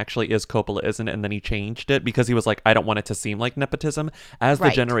last name actually is Coppola, isn't it? And then he changed it because he was like, I don't want it to seem like nepotism. As the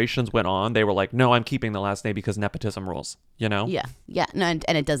generations went on, they were like, no, I'm keeping the last name because nepotism rules. You know? Yeah, no,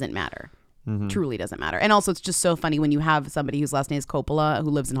 and it doesn't matter. Truly doesn't matter. And also it's just so funny when you have somebody whose last name is Coppola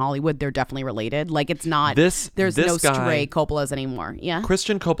who lives in Hollywood. They're definitely related. Like it's not there's no stray Coppolas anymore. Yeah,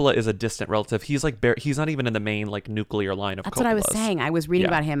 Christian Coppola is a distant relative. He's like he's not even in the main like nuclear line of That's Coppolas. What I was saying. I was reading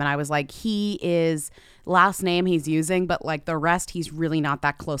about him and I was like, he is last name he's using, but like the rest he's really not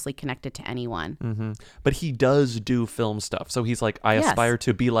that closely connected to anyone. But he does do film stuff, so he's like, I aspire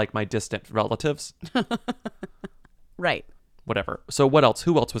to be like my distant relatives. Right. Whatever. So what else?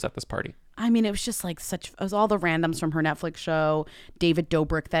 Who else was at this party? I mean, it was just like it was all the randoms from her Netflix show. David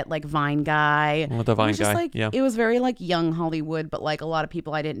Dobrik, that like Vine guy. Oh, the Vine it was just guy. Like, yeah. It was very like young Hollywood, but like a lot of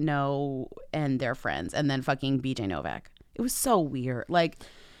people I didn't know and their friends. And then fucking BJ Novak. It was so weird. Like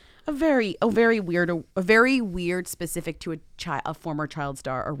a very weird specific to a former child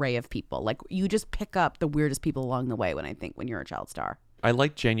star array of people. Like you just pick up the weirdest people along the way when you're a child star. I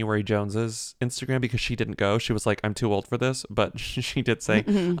like January Jones's Instagram because she didn't go. She was like, I'm too old for this. But she did say,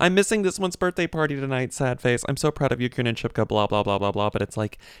 I'm missing this one's birthday party tonight. Sad face. I'm so proud of you, Kiernan Shipka, blah, blah, blah, blah, blah. But it's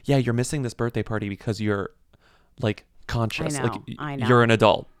like, yeah, you're missing this birthday party because you're like conscious. I know, like I know. You're an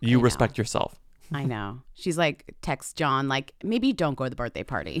adult. You respect yourself. I know. She's like, text John, like, maybe don't go to the birthday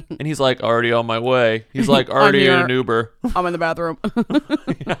party. And he's like, already on my way. He's like, already in an Uber. I'm in the bathroom.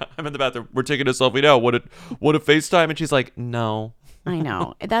 Yeah, I'm in the bathroom. We're taking a selfie now. What a FaceTime? And she's like, no. I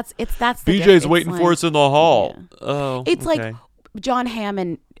know. That's the BJ's waiting for us in the hall. Yeah. Oh, it's like John Hamm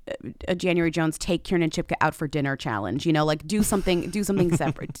and January Jones take Kieran and Chipka out for dinner challenge. You know, like do something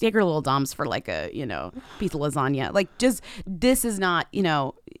separate. Take her little Doms for like a piece of lasagna. Like just this is not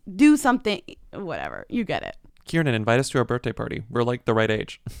do something. Whatever, you get it. Kieran, invite us to our birthday party. We're like the right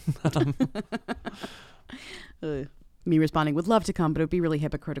age. Me responding would love to come, but it would be really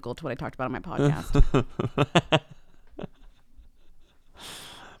hypocritical to what I talked about on my podcast.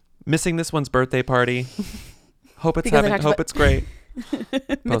 Missing this one's birthday party. Hope it's great.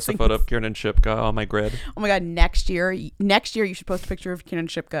 Post a photo of Kieran and Chipka on my grid. Oh my God, next year you should post a picture of Kieran and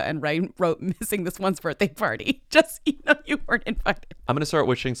Chipka and wrote missing this one's birthday party. Just you weren't invited. I'm gonna start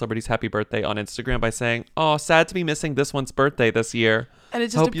wishing celebrities happy birthday on Instagram by saying, "Oh, sad to be missing this one's birthday this year. And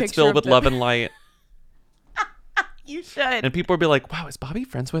it's just hope it's filled with love and light." You should. And people will be like, "Wow, is Bobby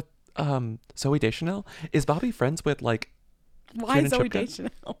friends with Zooey Deschanel? Is Bobby friends with like?" Why Zooey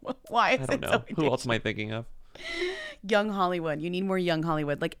Deschanel? Why is I don't know. Zooey Who Deschanel? else am I thinking of? Young Hollywood. You need more Young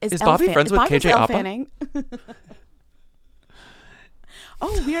Hollywood. Like is Bobby friends with KJ Apa? Fanning?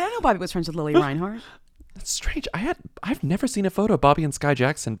 Oh, weird. I know Bobby was friends with Lily Reinhart. That's strange. I've never seen a photo of Bobby and Sky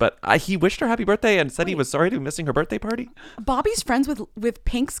Jackson, but he wished her happy birthday and said he was sorry to be missing her birthday party. Bobby's friends with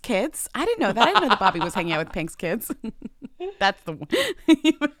Pink's kids. I didn't know that. I didn't know that Bobby was hanging out with Pink's kids. That's the one.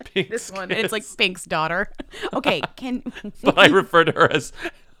 This one. It's like Pink's daughter. Okay, but I refer to her as,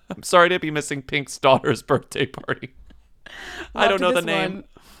 I'm sorry to be missing Pink's daughter's birthday party. I don't know the name.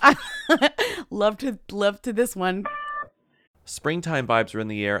 Love to this one. Springtime vibes are in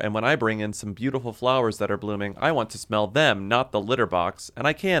the air, and when I bring in some beautiful flowers that are blooming, I want to smell them, not the litter box. And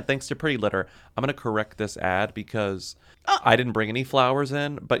I can, thanks to Pretty Litter. I'm going to correct this ad because I didn't bring any flowers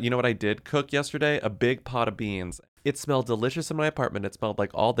in, but you know what I did cook yesterday? A big pot of beans. It smelled delicious in my apartment. It smelled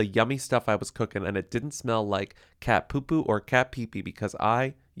like all the yummy stuff I was cooking, and it didn't smell like cat poo-poo or cat pee-pee because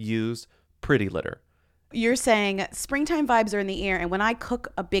I used Pretty Litter. You're saying springtime vibes are in the air, and when I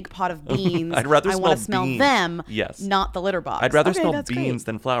cook a big pot of beans, I want to smell beans. them, yes, not the litter box. I'd rather smell beans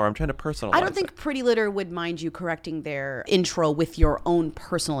than flour. I'm trying to personalize I don't think Pretty Litter would mind you correcting their intro with your own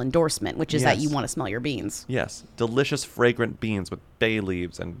personal endorsement, which is that you want to smell your beans. Yes, delicious fragrant beans with bay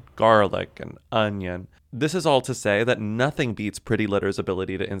leaves and garlic and onion. This is all to say that nothing beats Pretty Litter's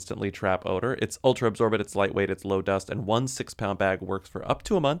ability to instantly trap odor. It's ultra absorbent, it's lightweight, it's low dust, and one 6-pound bag works for up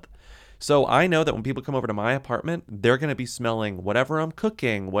to a month. So I know that when people come over to my apartment, they're going to be smelling whatever I'm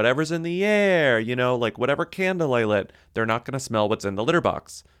cooking, whatever's in the air, like whatever candle I lit. They're not going to smell what's in the litter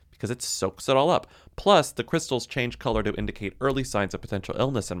box because it soaks it all up. Plus, the crystals change color to indicate early signs of potential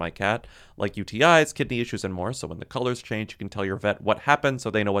illness in my cat, like UTIs, kidney issues, and more. So when the colors change, you can tell your vet what happened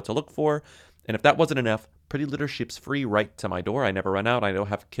so they know what to look for. And if that wasn't enough, Pretty Litter ships free right to my door. I never run out. I don't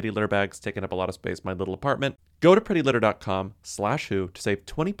have kitty litter bags taking up a lot of space in my little apartment. Go to prettylitter.com/who to save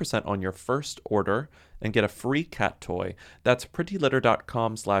 20% on your first order and get a free cat toy. That's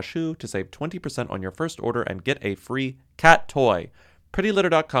prettylitter.com/who to save 20% on your first order and get a free cat toy.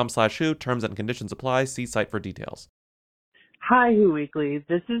 prettylitter.com/who. Terms and conditions apply. See site for details. Hi, Who Weekly.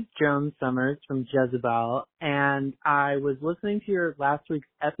 This is Joan Summers from Jezebel, and I was listening to your last week's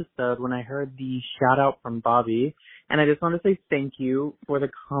episode when I heard the shout out from Bobby, and I just want to say thank you for the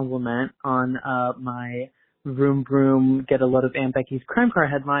compliment on my Vroom Vroom Get a Load of Aunt Becky's Crime Car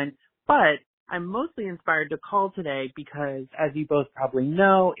headline, but I'm mostly inspired to call today because, as you both probably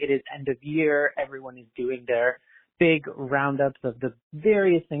know, it is end of year. Everyone is doing their big roundups of the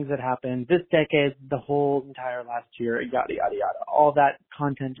various things that happened this decade, the whole entire last year, yada, yada, yada, all that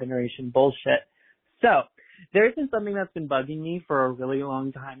content generation bullshit. So there's been something that's been bugging me for a really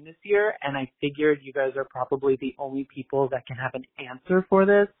long time this year, and I figured you guys are probably the only people that can have an answer for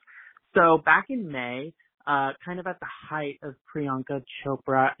this. So back in May, kind of at the height of Priyanka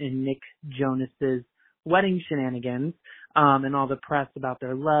Chopra and Nick Jonas's wedding shenanigans, and all the press about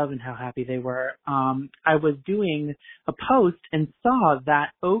their love and how happy they were, I was doing a post and saw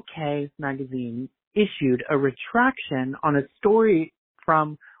that OK magazine issued a retraction on a story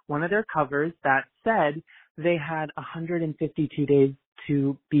from one of their covers that said they had 152 days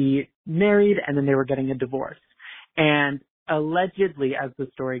to be married and then they were getting a divorce. And allegedly, as the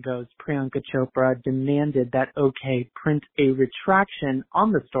story goes, Priyanka Chopra demanded that OK print a retraction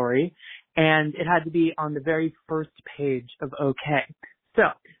on the story, and it had to be on the very first page of OK. So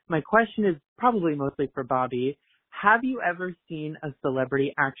my question is probably mostly for Bobby. Have you ever seen a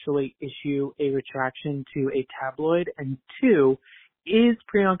celebrity actually issue a retraction to a tabloid? And two, is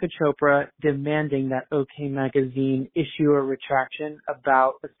Priyanka Chopra demanding that OK Magazine issue a retraction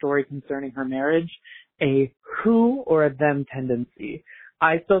about a story concerning her marriage a who or a them tendency?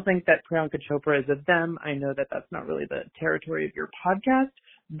 I still think that Priyanka Chopra is a them. I know that that's not really the territory of your podcast,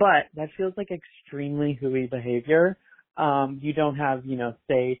 but that feels like extremely hooey behavior. You don't have,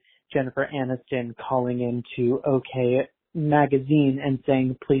 say Jennifer Aniston calling into OK Magazine and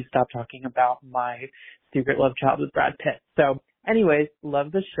saying, please stop talking about my secret love child with Brad Pitt. So anyways,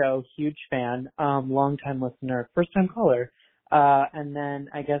 love the show. Huge fan. Long-time listener, first-time caller. And then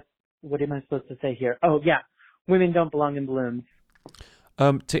I guess, what am I supposed to say here? Oh, yeah. Women don't belong in balloons.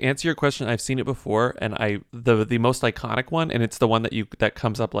 To answer your question, I've seen it before, and the most iconic one, and it's the one that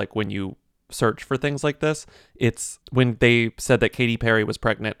comes up like when you search for things like this. It's when they said that Katy Perry was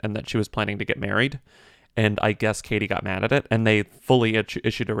pregnant and that she was planning to get married, and I guess Katy got mad at it, and they fully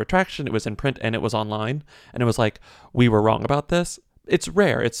issued a retraction. It was in print and it was online, and it was like, we were wrong about this. It's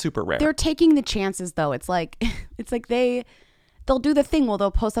rare. It's super rare. They're taking the chances, though. It's like they'll do the thing. Well,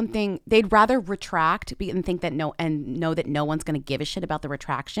 they'll post something. They'd rather retract and think that know that no one's going to give a shit about the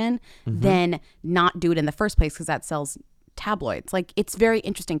retraction than not do it in the first place, because that sells tabloids. Like, it's very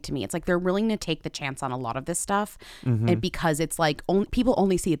interesting to me. It's like they're willing to take the chance on a lot of this stuff, and because it's like people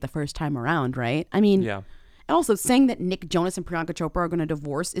only see it the first time around, right? I mean, yeah. And also saying that Nick Jonas and Priyanka Chopra are going to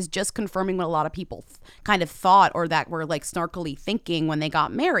divorce is just confirming what a lot of people kind of thought, or that were like snarkily thinking when they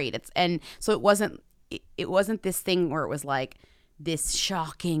got married. So it wasn't this thing where it was like this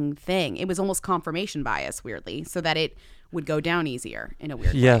shocking thing. It was almost confirmation bias, weirdly, so that it would go down easier in a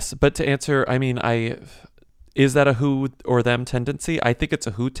weird way. Yes, but to answer, I mean, is that a who or them tendency? I think it's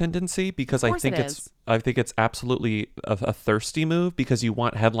a who tendency, because I think it's absolutely a thirsty move, because you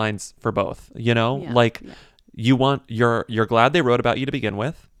want headlines for both, you want, you're glad they wrote about you to begin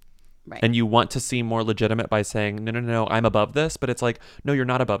with. Right. And you want to seem more legitimate by saying, no, I'm above this. But it's like, no, you're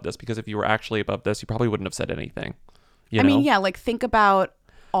not above this, because if you were actually above this, you probably wouldn't have said anything. I mean, yeah, like think about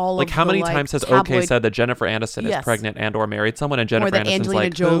all like of how the, many like, times has tabloid... OK said that Jennifer Aniston is pregnant and or married someone, and Jennifer or that Aniston's Angelina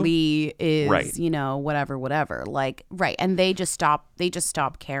like, Jolie is, right. Whatever. Like, right. And they just stop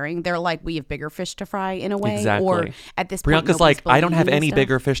caring. They're like, we have bigger fish to fry in a way. Exactly. Or at this point, Priyanka's like, I don't have any stuff.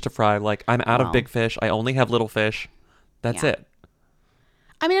 bigger fish to fry. Like, I'm out of big fish. I only have little fish. That's it.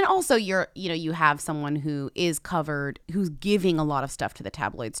 I mean, and also you have someone who is covered, who's giving a lot of stuff to the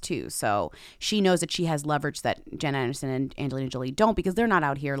tabloids too. So she knows that she has leverage that Jen Aniston and Angelina Jolie don't, because they're not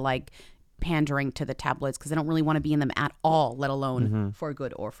out here like pandering to the tabloids, because they don't really want to be in them at all, let alone for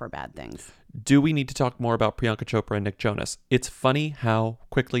good or for bad things. Do we need to talk more about Priyanka Chopra and Nick Jonas? It's funny how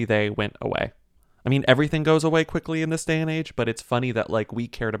quickly they went away. I mean, everything goes away quickly in this day and age, but it's funny that like we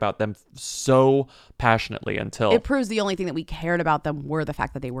cared about them so passionately until it proves the only thing that we cared about them were the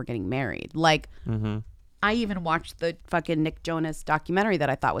fact that they were getting married. Like, I even watched the fucking Nick Jonas documentary that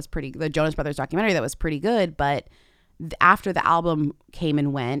I thought was the Jonas Brothers documentary that was pretty good. But after the album came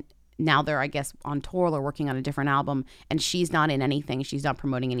and went, now they're, I guess, on tour or working on a different album, and she's not in anything. She's not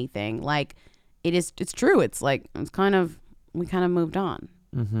promoting anything. Like, it's true. It's like, we kind of moved on.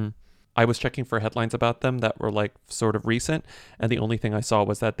 I was checking for headlines about them that were like sort of recent, and the only thing I saw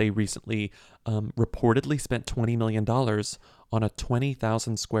was that they recently reportedly spent $20 million on a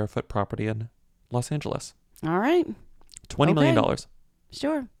 20,000 square foot property in Los Angeles. All right. $20 million.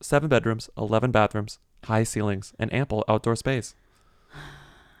 Sure. 7 bedrooms, 11 bathrooms, high ceilings, and ample outdoor space.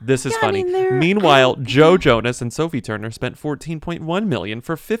 This is funny. Meanwhile, Joe Jonas and Sophie Turner spent $14.1 million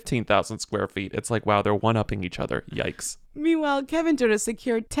for 15,000 square feet. It's like, wow, they're one-upping each other. Yikes. Meanwhile, Kevin Jonas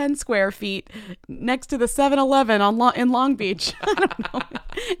secured 10 square feet next to the 7-Eleven in Long Beach. I don't know.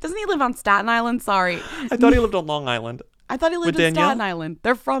 Doesn't he live on Staten Island? Sorry. I thought he lived on Long Island. I thought he lived in Staten Island.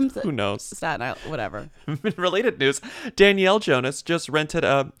 They're from who knows? Staten Island, whatever. In related news, Danielle Jonas just rented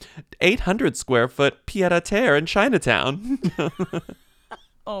a 800 square foot pied-à-terre in Chinatown.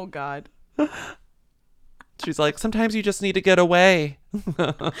 Oh, God. She's like, sometimes you just need to get away.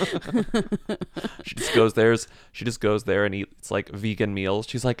 She just goes there and eats like vegan meals.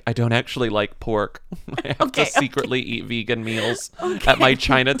 She's like, I don't actually like pork. I have to secretly eat vegan meals at my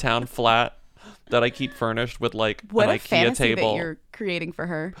Chinatown flat that I keep furnished with like what an a IKEA fantasy table. That you're creating for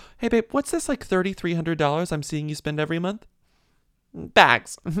her. Hey, babe, what's this like $3,300 I'm seeing you spend every month?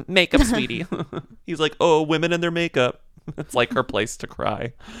 Bags. Makeup, sweetie. He's like, oh, women and their makeup. It's like her place to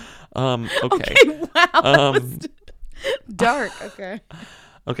cry. Okay. Wow. Dark.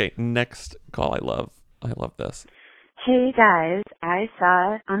 Okay. Next call. I love this. Hey guys, I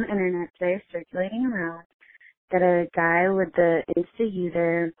saw on the internet today circulating around that a guy with the Insta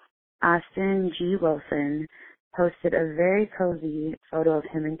user Austin G. Wilson posted a very cozy photo of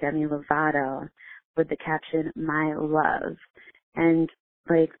him and Demi Lovato with the caption "My Love." And,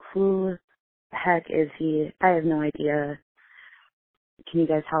 like, who the heck is he? I have no idea. Can you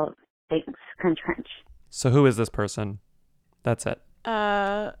guys help? Thanks. Crunch, crunch. So who is this person? That's it.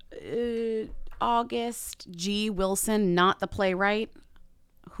 August G. Wilson, not the playwright.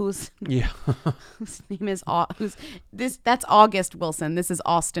 Whose name is that's August Wilson. This is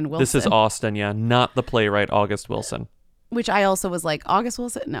Austin Wilson. This is Austin, yeah, not the playwright August Wilson. Which I also was like, August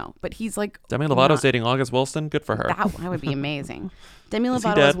Wilson? No, but he's like Demi Lovato's dating August Wilson. Good for her. That would be amazing. Demi Is he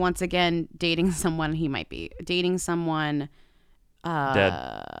Lovato dead? is once again dating someone. He might be dating someone.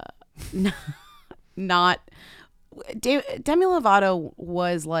 Dead. Not. Demi Lovato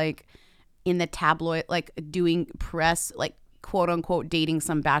was like in the tabloid, like doing press, like quote unquote dating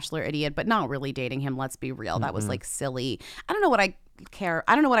some bachelor idiot, but not really dating him. Let's be real. That was like silly. I don't know what I care.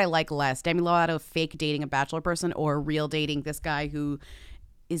 I don't know what I like less. Demi Lovato fake dating a bachelor person or real dating this guy who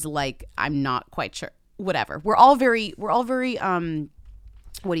is like, I'm not quite sure. Whatever. We're all very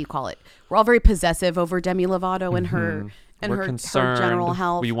what do you call it? We're all very possessive over Demi Lovato and her and We're her concerned. general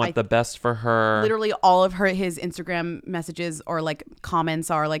health. We want the best for her. Literally all of his Instagram messages or like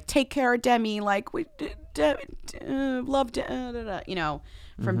comments are like, take care of Demi, like we love you know,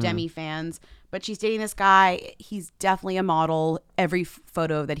 from Demi fans. But she's dating this guy. He's definitely a model. Every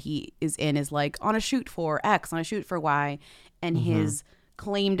photo that he is in is like on a shoot for X, on a shoot for Y, and his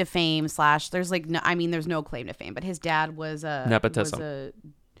claim to fame / there's like no, I mean there's no claim to fame, but his dad was a Nepotism.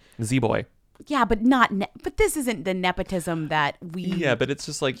 Z-boy. Yeah, but not but this isn't the nepotism that we Yeah, but it's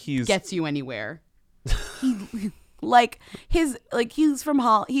just like gets you anywhere. He he's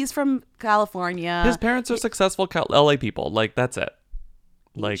from California. His parents are successful LA people. Like that's it.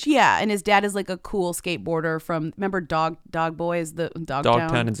 Like yeah, and his dad is like a cool skateboarder from remember Dog Boys, the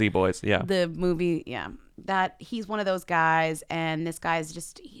Dogtown and Z-Boys, yeah. The movie, yeah. That he's one of those guys, and this guy's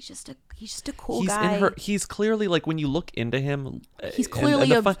he's just a cool guy. He's clearly like when you look into him, he's clearly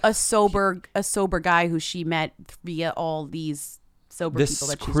a sober guy who she met via all these sober people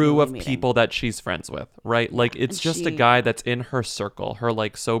that she's crew of meeting. people that she's friends with, right? Like it's just a guy that's in her circle. Her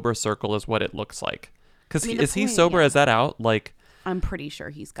like sober circle is what it looks like. Because is he sober? Yeah. Is that out? Like I'm pretty sure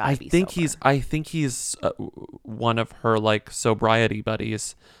he's got to be sober. I think he's one of her like sobriety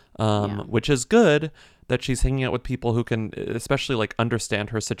buddies, which is good that she's hanging out with people who can especially like understand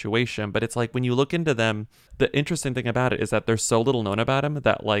her situation. But it's like when you look into them, the interesting thing about it is that there's so little known about him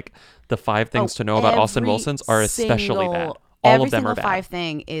that like the 5 things to know about Austin Wilson's are especially bad. All of them are bad. Every single 5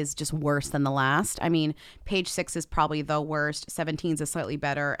 thing is just worse than the last. I mean, page 6 is probably the worst. 17's is slightly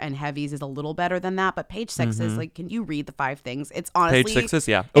better, and Heavy's is a little better than that. But page 6 is like, can you read the 5 things? It's honestly page 6 is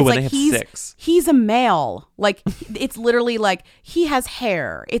yeah. Oh, and like they have 6. He's a male. Like it's literally like he has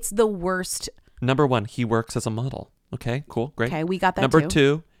hair. It's the worst. Number 1, he works as a model. Okay, cool, great. Okay, we got that. Number too.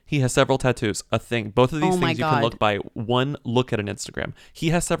 2, he has several tattoos. A thing. Both of these things you God. can look by one look at an Instagram. He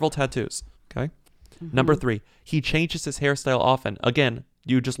has several tattoos. Okay. Number 3, he changes his hairstyle often. Again,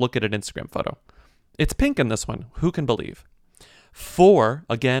 you just look at an Instagram photo. It's pink in this one. Who can believe? 4,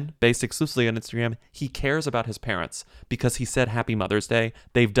 again, based exclusively on Instagram, he cares about his parents because he said Happy Mother's Day.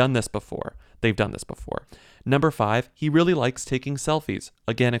 They've done this before. Number 5, he really likes taking selfies.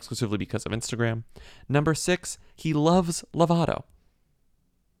 Again, exclusively because of Instagram. Number 6, he loves Lovato.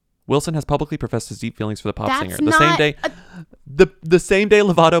 Wilson has publicly professed his deep feelings for the pop singer. The same day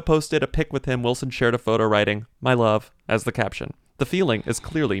Lovato posted a pic with him, Wilson shared a photo writing, "My love," as the caption. The feeling is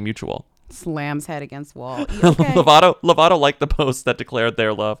clearly mutual. Slams head against wall. Okay. Lovato liked the post that declared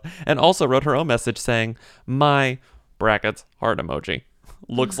their love and also wrote her own message saying, "My brackets heart emoji.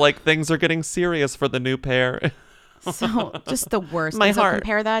 Looks like things are getting serious for the new pair." So just the worst. My so heart.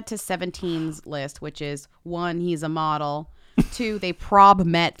 Compare that to 17's list, which is 1, he's a model. 2, they prob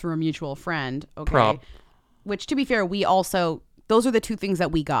met through a mutual friend. Okay. Prob. Which, to be fair, we also, those are the 2 things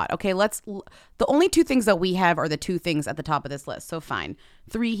that we got. Okay, the only 2 things that we have are the 2 things at the top of this list. So fine.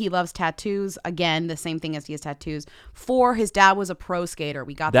 3, he loves tattoos. Again, the same thing as he has tattoos. 4, his dad was a pro skater.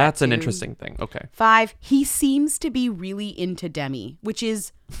 We got that. That's an too. interesting thing. Okay. 5, he seems to be really into Demi, which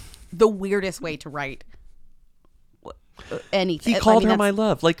is the weirdest way to write anything. He called her my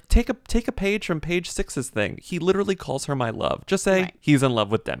love. Like take a page from page 6's thing. He literally calls her my love. Just say he's in love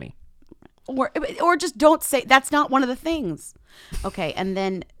with Demi. Or just don't say that's not one of the things. Okay, and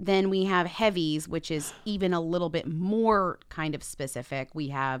then we have Heavies, which is even a little bit more kind of specific. We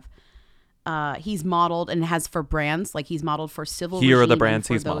have he's modeled and has for brands, like he's modeled for Civil Here are Regime the brands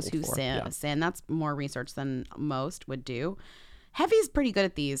for he's those modeled who for. sin. That's more research than most would do. Heavy's pretty good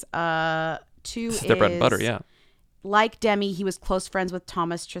at these. 2 This is their bread and butter, yeah. Like Demi, he was close friends with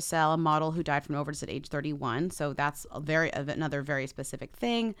Thomas Trussell, a model who died from overdose at age 31. So that's another very specific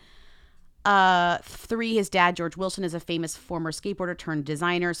thing. 3, his dad, George Wilson, is a famous former skateboarder turned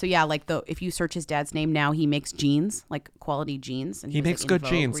designer. So yeah, like if you search his dad's name now, he makes jeans, like quality jeans. And he was, makes like, good Vogue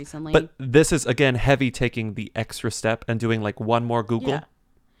jeans. recently. But this is, again, Heavy taking the extra step and doing like one more Google. Yeah.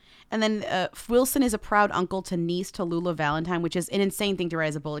 And then Wilson is a proud uncle to niece Tallulah Valentine, which is an insane thing to write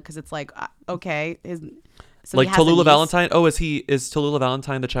as a bullet because it's like, okay. So like he has a Tallulah niece. Valentine. Oh, is Tallulah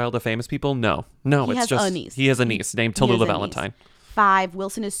Valentine the child of famous people? No, He it's has just a niece. he has a niece named He has Tallulah a Valentine. niece. 5,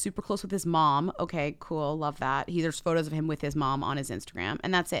 Wilson is super close with his mom. Okay, cool. Love that. There's photos of him with his mom on his Instagram,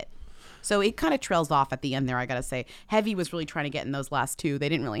 and that's it. So it kind of trails off at the end there, I got to say. Heavy was really trying to get in those last 2. They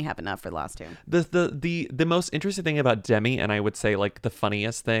didn't really have enough for the last 2. The most interesting thing about Demi, and I would say like the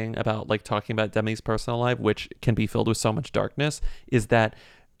funniest thing about like talking about Demi's personal life, which can be filled with so much darkness, is that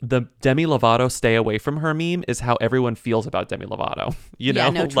the Demi Lovato stay away from her meme is how everyone feels about Demi Lovato. You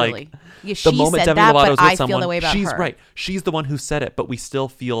know, no, truly. like Yeah, the she moment said Demi that, Lovato's but with I someone, feel the way about she's her. right. She's the one who said it, but we still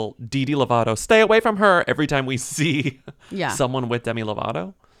feel Didi Lovato stay away from her every time we see someone with Demi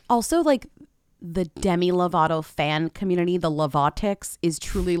Lovato. Also, like, the Demi Lovato fan community, the Lovatics, is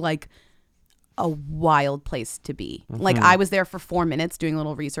truly like a wild place to be. Like, I was there for 4 minutes doing a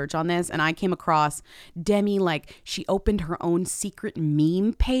little research on this, and I came across Demi, like, she opened her own secret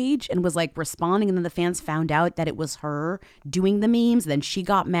meme page and was like responding, and then the fans found out that it was her doing the memes. Then she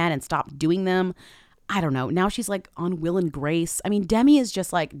got mad and stopped doing them. I don't know. Now she's like on Will and Grace. I mean, Demi is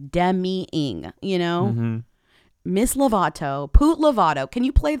just like Demi-ing, you know? Miss Lovato, Poot Lovato. Can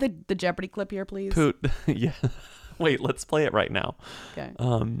you play the Jeopardy clip here, please? Poot, yeah. Wait, let's play it right now. Okay.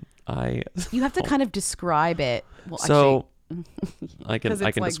 You have to kind of describe it. Well, so actually, I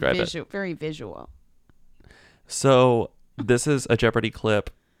can describe it. Very visual. So this is a Jeopardy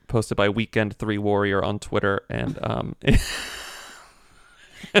clip posted by Weekend 3 Warrior on Twitter, and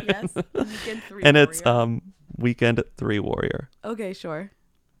yes, Weekend 3 and Warrior. it's Weekend 3 Warrior. Okay, sure.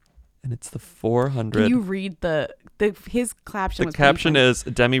 And it's the 400. Can you read his caption? The caption is,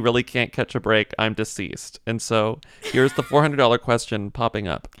 Demi really can't catch a break. I'm deceased. And so here's the $400 question popping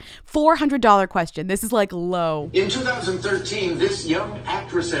up. $400 question. This is like low. In 2013, this young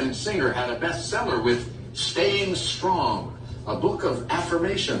actress and singer had a bestseller with Staying Strong, a book of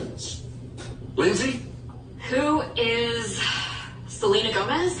affirmations. Lindsay? Who is Selena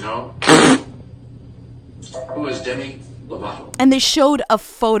Gomez? No. Who is Demi Lovato? And they showed a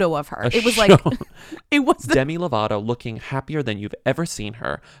photo of her. It was like, it was Demi Lovato looking happier than you've ever seen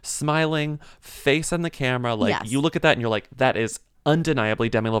her, smiling, face on the camera. Like, Yes. you look at that and you're like, that is undeniably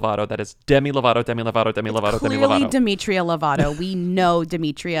Demi Lovato. That is Demi Lovato, Demi Lovato, Demi Lovato, Demi clearly Lovato. Demetria Lovato. We know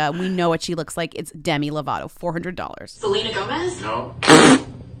Demetria. We know what she looks like. It's Demi Lovato. $400. Selena Gomez? No.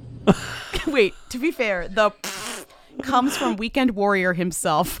 Wait, to be fair, the comes from Weekend Warrior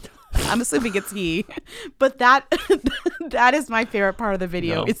himself. I'm assuming it's he, but that is my favorite part of the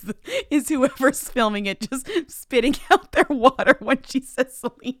video. No. Is whoever's filming it just spitting out their water when she says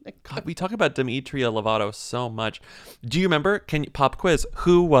Selena. God, we talk about Demetria Lovato so much. Do you remember? Can you pop quiz?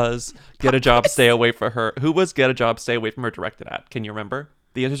 Who was Get a Job, Stay Away from Her? Who was Get a Job, Stay Away from Her directed at? Can you remember?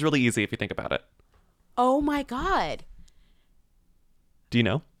 The answer's really easy if you think about it. Oh my God! Do you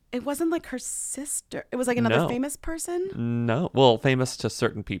know? It wasn't like her sister. It was like another No. famous person. No. Well, famous to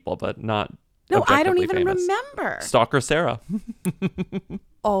certain people, but not. No, I don't objectively even famous. remember. Stalker Sarah.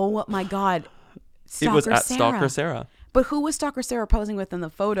 Oh my God! It was Stalker at Sarah. Stalker Sarah. But who was Stalker Sarah posing with in the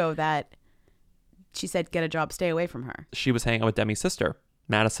photo that she said, "Get a job, stay away from her"? She was hanging out with Demi's sister,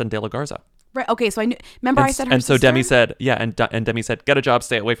 Madison De La Garza. Right. Okay. So I knew. Remember, I said her and so sister? Demi said, yeah, and Demi said, "Get a Job,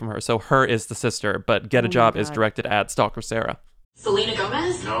 stay away from her." So her is the sister, but Get a Oh my Job is God. directed at Stalker Sarah. Selena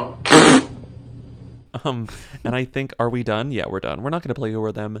Gomez? No. And I think, are we done? Yeah, we're done. We're not going to play Who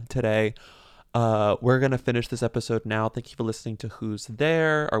or Them today. We're going to finish this episode now. Thank you for listening to Who's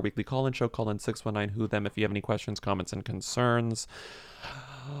There, our weekly call-in show. Call in 619 Who Them if you have any questions, comments, and concerns.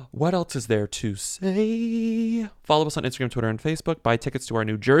 What else is there to say? Follow us on Instagram, Twitter, and Facebook. Buy tickets to our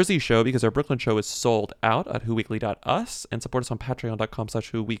New Jersey show because our Brooklyn show is sold out at whoweekly.us. And support us on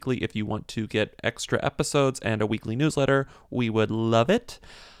patreon.com/whoweekly if you want to get extra episodes and a weekly newsletter. We would love it.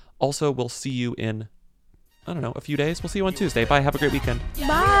 Also, we'll see you in, I don't know, a few days. We'll see you on Tuesday. Bye. Have a great weekend.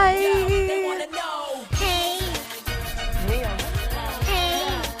 Bye. They wanna know. Hey, Mia.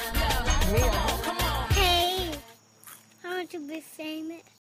 hey, Mia. Come on. hey. I want to be famous.